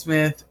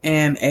Diggins-Smith,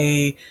 and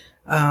a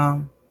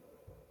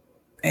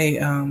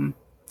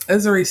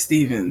Desiree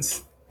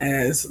Stevens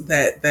as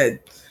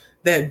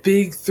that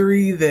big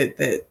 3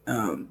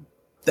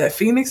 that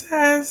Phoenix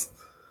has.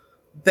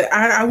 That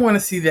I want to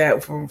see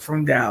that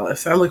from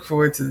Dallas. I look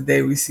forward to the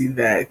day we see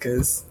that,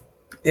 because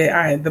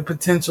the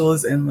potential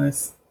is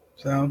endless.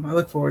 So I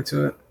look forward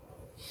to it.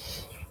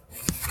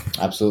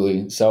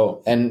 Absolutely.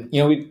 So, and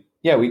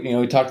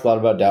we talked a lot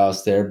about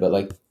Dallas there, but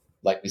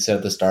like we said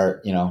at the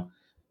start,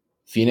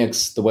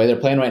 Phoenix, the way they're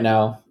playing right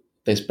now,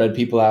 they spread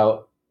people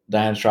out.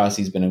 Diana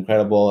Taurasi's been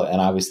incredible, and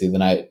obviously the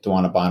night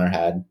DeWanna Bonner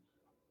had,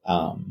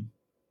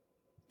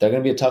 they're going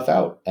to be a tough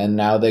out. And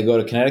now they go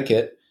to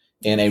Connecticut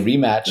in a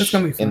rematch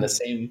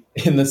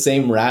in the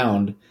same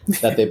round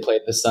that they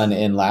played the Sun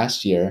in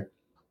last year.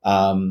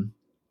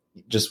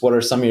 Just what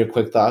are some of your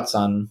quick thoughts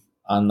on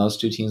those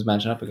two teams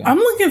matching up again? I'm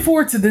looking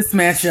forward to this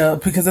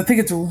matchup because I think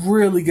it's a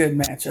really good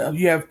matchup.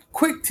 You have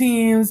quick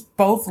teams,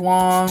 both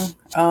long.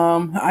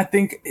 I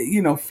think,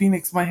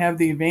 Phoenix might have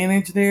the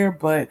advantage there,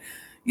 but,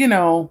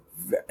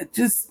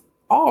 just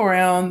all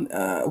around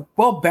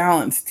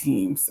well-balanced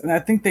teams. And I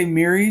think they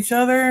mirror each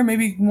other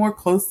maybe more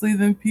closely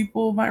than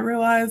people might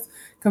realize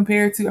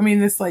compared to,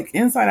 it's like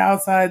inside,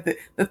 outside,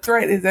 the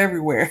threat is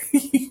everywhere. I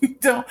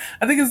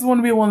think it's going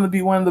to be one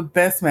of the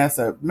best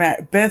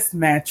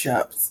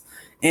matchups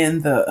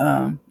in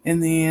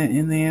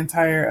the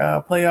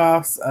entire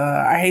playoffs.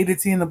 I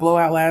hated seeing the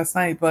blowout last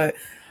night, but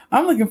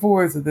I'm looking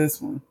forward to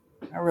this one.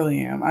 I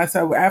really am. I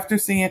said after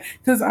seeing,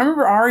 because I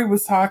remember Ari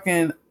was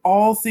talking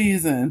all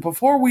season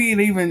before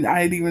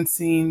I had even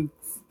seen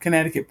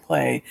Connecticut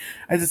play.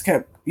 I just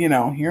kept,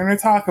 hearing her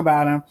talk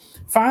about them.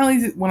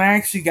 Finally, when I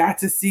actually got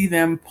to see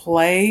them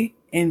play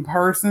in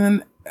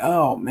person,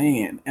 oh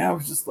man, I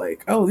was just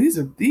like, oh,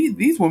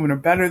 these women are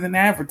better than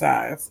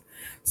advertised.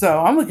 So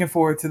I'm looking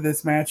forward to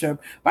this matchup.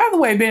 By the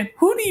way, Ben,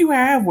 who do you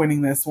have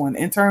winning this one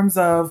in terms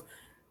of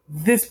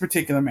this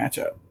particular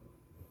matchup?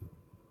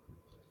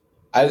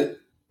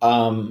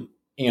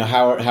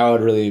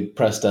 Howard really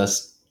pressed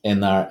us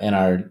in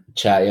our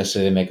chat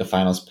yesterday to make a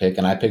finals pick,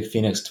 and I picked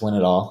Phoenix to win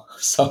it all.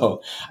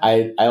 So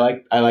I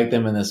like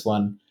them in this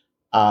one.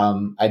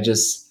 I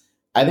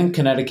think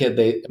Connecticut,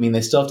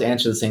 they still have to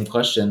answer the same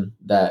question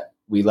that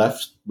we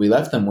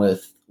left them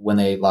with when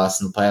they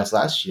lost in the playoffs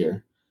last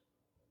year.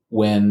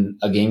 When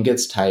a game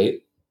gets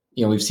tight,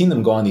 we've seen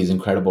them go on these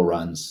incredible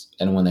runs,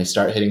 and when they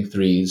start hitting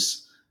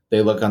threes,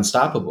 they look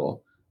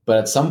unstoppable. But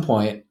at some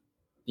point,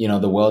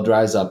 the well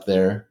dries up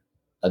there,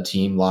 a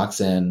team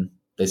locks in,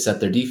 they set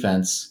their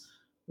defense.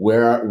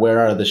 Where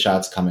are the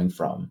shots coming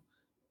from?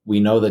 We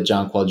know that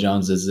Jonquel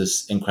Jones is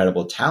this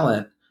incredible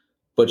talent,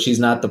 but she's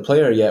not the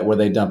player yet where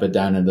they dump it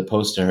down into the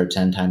post to her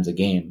 10 times a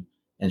game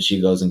and she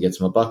goes and gets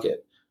him a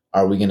bucket.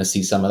 Are we going to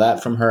see some of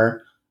that from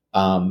her?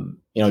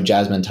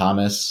 Jasmine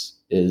Thomas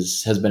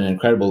has been an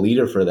incredible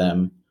leader for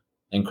them,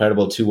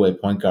 incredible two-way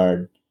point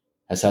guard,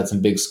 has had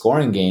some big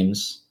scoring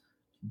games,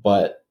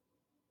 but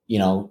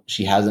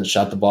she hasn't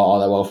shot the ball all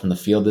that well from the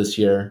field this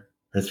year.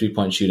 Her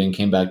three-point shooting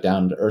came back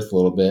down to earth a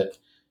little bit.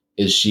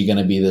 Is she going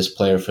to be this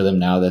player for them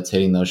now that's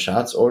hitting those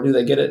shots, or do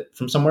they get it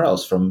from somewhere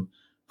else, from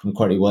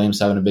Courtney Williams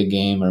having a big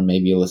game, or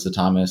maybe Alyssa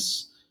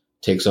Thomas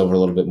takes over a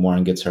little bit more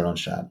and gets her own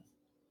shot?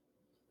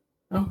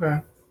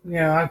 Okay.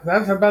 Yeah, I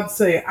was about to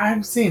say,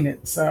 I've seen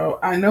it, so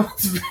I know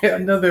it's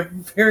another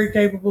very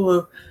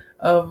capable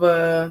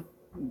of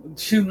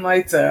shooting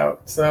lights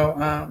out. So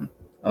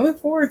I look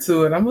forward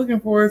to it. I'm looking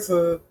forward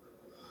to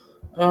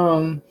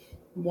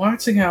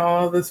watching how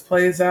all this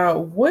plays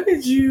out. What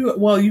did you?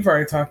 Well, you've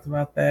already talked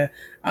about that.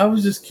 I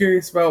was just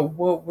curious about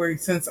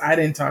since I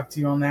didn't talk to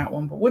you on that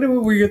one. But what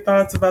were your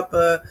thoughts about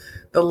the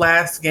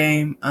last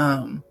game,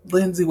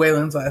 Lindsay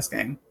Whalen's last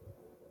game?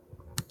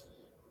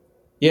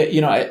 Yeah,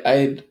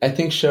 I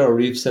think Cheryl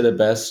Reeves said it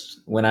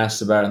best when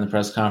asked about it in the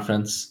press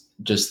conference,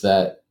 just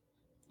that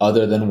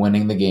other than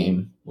winning the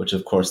game, which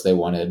of course they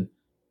wanted,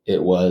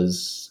 it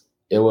was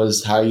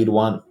how you'd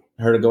want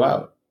her to go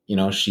out.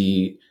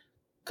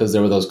 Because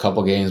there were those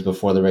couple games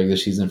before the regular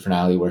season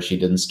finale where she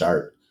didn't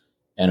start.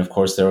 And of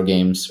course there were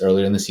games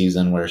earlier in the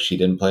season where she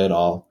didn't play at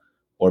all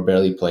or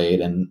barely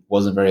played and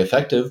wasn't very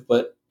effective.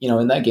 But,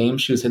 in that game,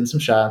 she was hitting some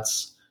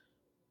shots.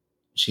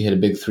 She hit a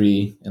big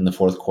three in the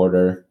fourth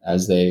quarter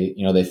as they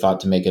fought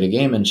to make it a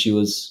game, and she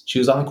was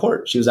on the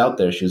court. She was out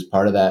there. She was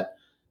part of that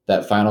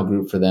final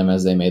group for them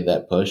as they made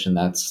that push, and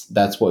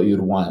that's what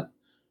you'd want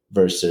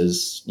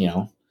versus,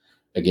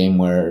 a game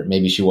where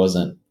maybe she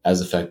wasn't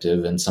as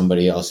effective and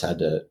somebody else had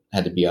to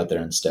be out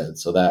there instead.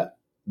 So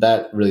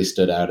that really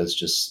stood out as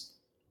just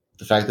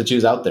the fact that she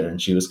was out there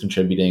and she was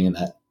contributing,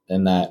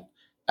 and that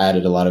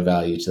added a lot of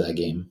value to that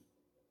game.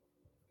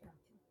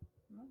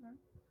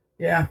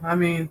 Yeah, I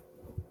mean,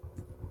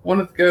 one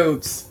of the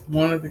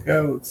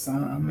goats.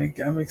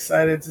 I'm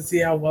excited to see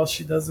how well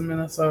she does in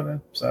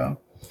Minnesota. So,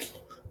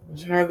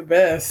 wishing her the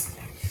best.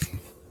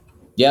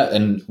 Yeah,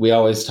 and we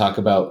always talk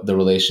about the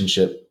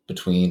relationship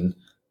between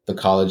the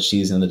college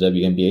season and the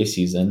WNBA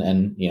season,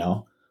 and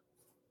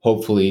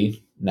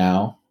hopefully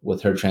now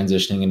with her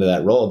transitioning into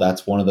that role,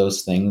 that's one of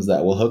those things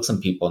that will hook some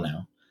people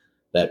now.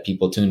 That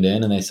people tuned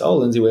in and they say, "Oh,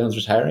 Lindsay Whalen's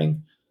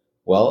retiring."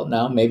 Well,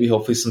 now maybe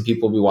hopefully some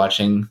people will be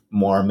watching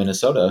more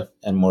Minnesota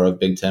and more of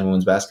Big Ten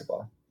women's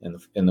basketball in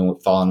the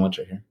fall and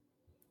winter here.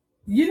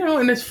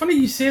 And it's funny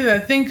you say that. I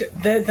think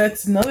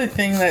that's another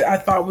thing that I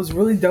thought was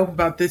really dope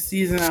about this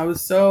season. I was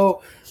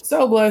so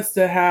blessed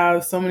to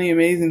have so many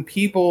amazing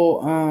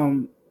people,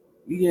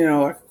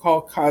 I could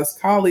call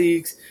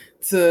colleagues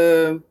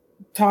to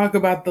talk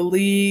about the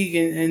league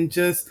and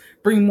just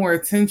bring more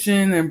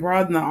attention and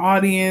broaden the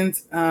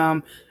audience.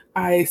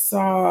 I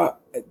saw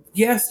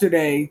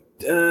yesterday,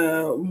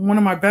 one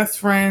of my best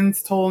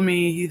friends told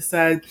me, he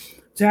said,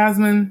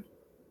 Jasmine,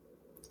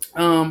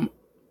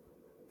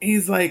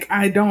 he's like,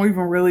 I don't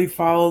even really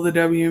follow the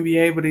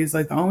WNBA, but he's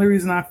like, the only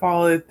reason I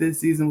followed it this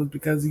season was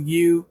because of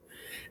you.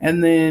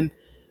 And then,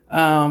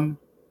 I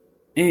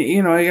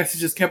guess it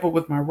just kept up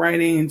with my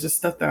writing and just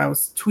stuff that I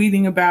was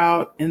tweeting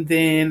about. And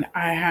then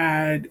I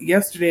had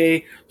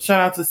yesterday, shout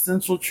out to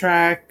Central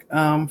Track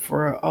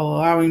for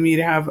allowing me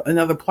to have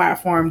another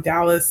platform.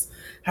 Dallas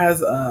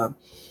has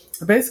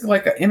basically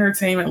like an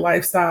entertainment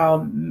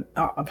lifestyle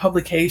a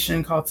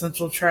publication called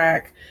Central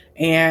Track,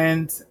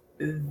 and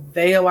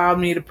they allowed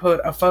me to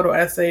put a photo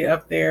essay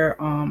up there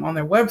on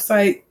their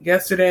website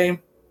yesterday.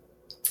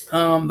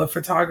 The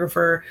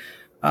photographer,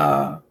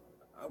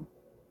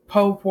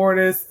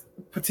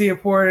 Patia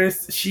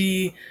Portis,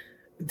 she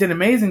did an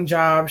amazing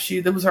job.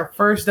 That was her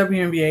first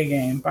WNBA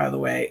game, by the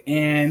way.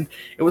 And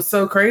it was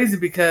so crazy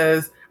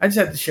because I just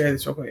had to share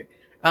this real quick.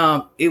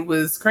 It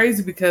was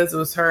crazy because it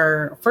was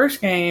her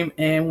first game.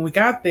 And when we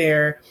got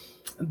there,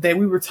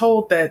 we were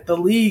told that the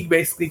league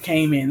basically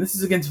came in. This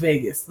is against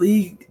Vegas.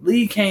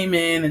 League came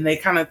in and they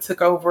kind of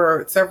took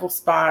over several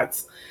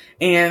spots.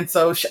 And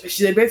so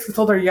they basically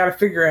told her, you got to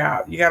figure it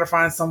out. You got to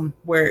find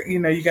somewhere,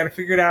 you got to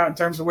figure it out in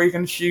terms of where you're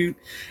going to shoot.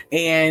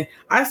 And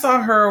I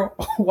saw her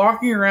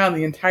walking around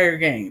the entire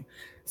game,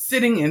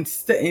 sitting in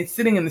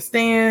the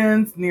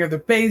stands near the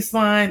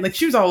baseline. Like,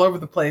 she was all over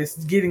the place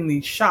getting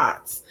these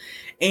shots.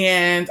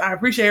 And I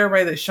appreciate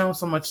everybody that's shown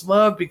so much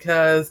love,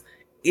 because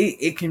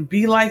it can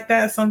be like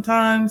that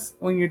sometimes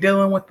when you're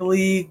dealing with the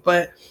league,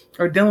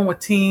 or dealing with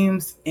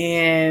teams.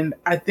 And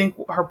I think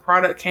her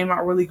product came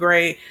out really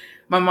great.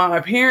 My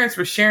parents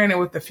were sharing it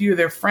with a few of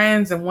their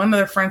friends, and one of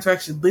their friends who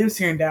actually lives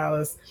here in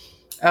Dallas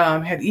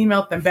had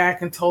emailed them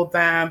back and told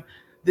them,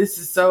 this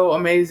is so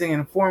amazing and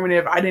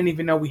informative. I didn't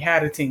even know we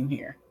had a team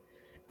here.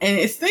 And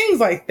it's things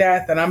like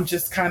that I'm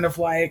just kind of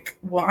like,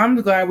 well,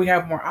 I'm glad we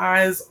have more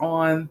eyes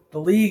on the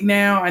league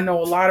now. I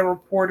know a lot of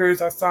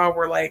reporters I saw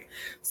were like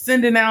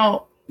sending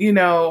out,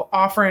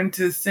 offering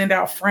to send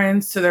out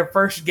friends to their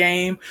first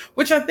game,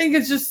 which I think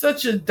is just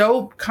such a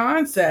dope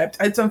concept.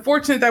 It's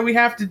unfortunate that we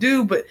have to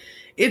do, but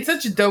it's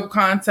such a dope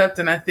concept.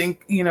 And I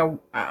think,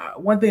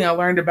 one thing I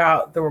learned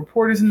about the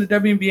reporters in the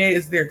WNBA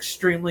is they're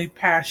extremely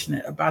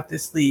passionate about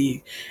this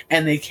league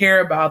and they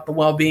care about the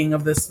well-being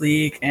of this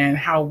league and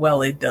how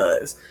well it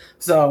does.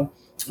 So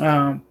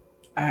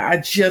I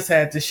just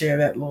had to share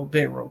that little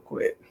bit real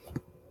quick.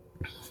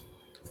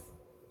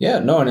 Yeah,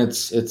 no, and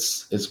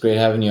it's great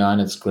having you on.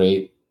 It's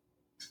great.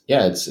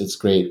 Yeah, it's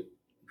great.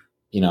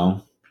 We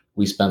got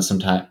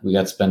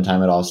to spend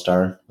time at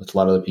All-Star with a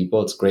lot of the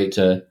people. It's great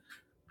to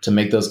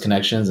make those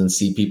connections and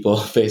see people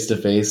face to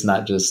face,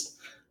 not just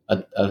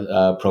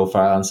a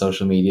profile on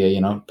social media,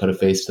 put a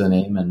face to the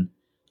name. And,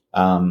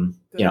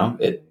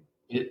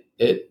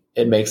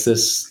 it makes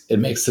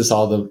this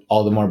all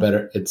the more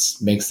better. It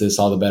makes this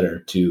all the better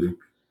to,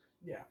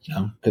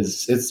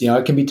 cause it's,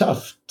 it can be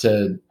tough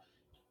to,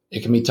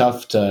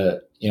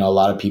 a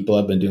lot of people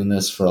have been doing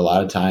this for a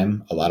lot of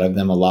time, a lot of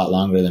them a lot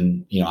longer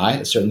than,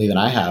 than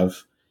I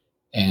have.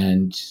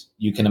 And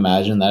you can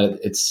imagine that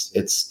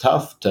it's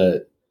tough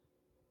to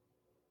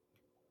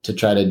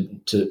try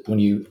to when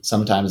you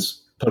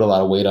sometimes put a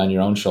lot of weight on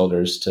your own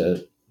shoulders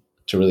to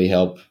really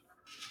help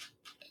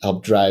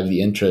drive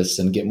the interest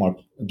and get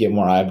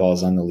more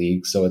eyeballs on the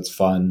league. So it's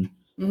fun.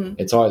 Mm-hmm.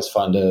 It's always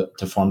fun to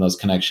form those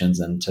connections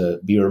and to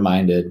be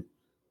reminded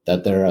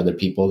that there are other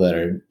people that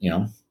are,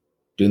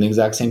 doing the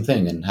exact same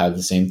thing and have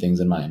the same things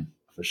in mind,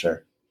 for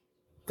sure.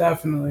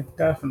 Definitely.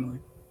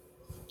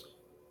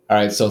 All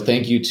right. So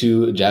thank you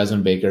to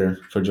Jasmine Baker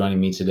for joining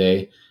me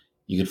today.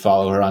 You could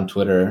follow her on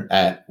Twitter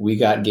at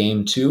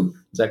WeGotGame2.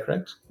 Is that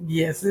correct?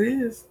 Yes, it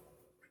is.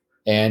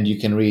 And you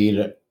can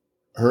read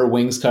her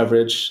Wings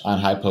coverage on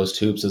High Post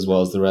Hoops, as well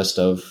as the rest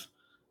of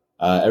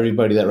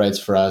everybody that writes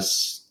for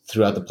us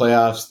throughout the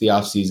playoffs, the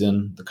off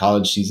season, the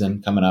college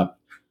season coming up.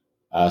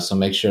 So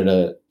make sure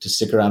to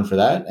stick around for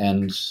that,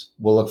 and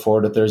we'll look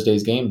forward to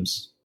Thursday's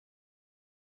games.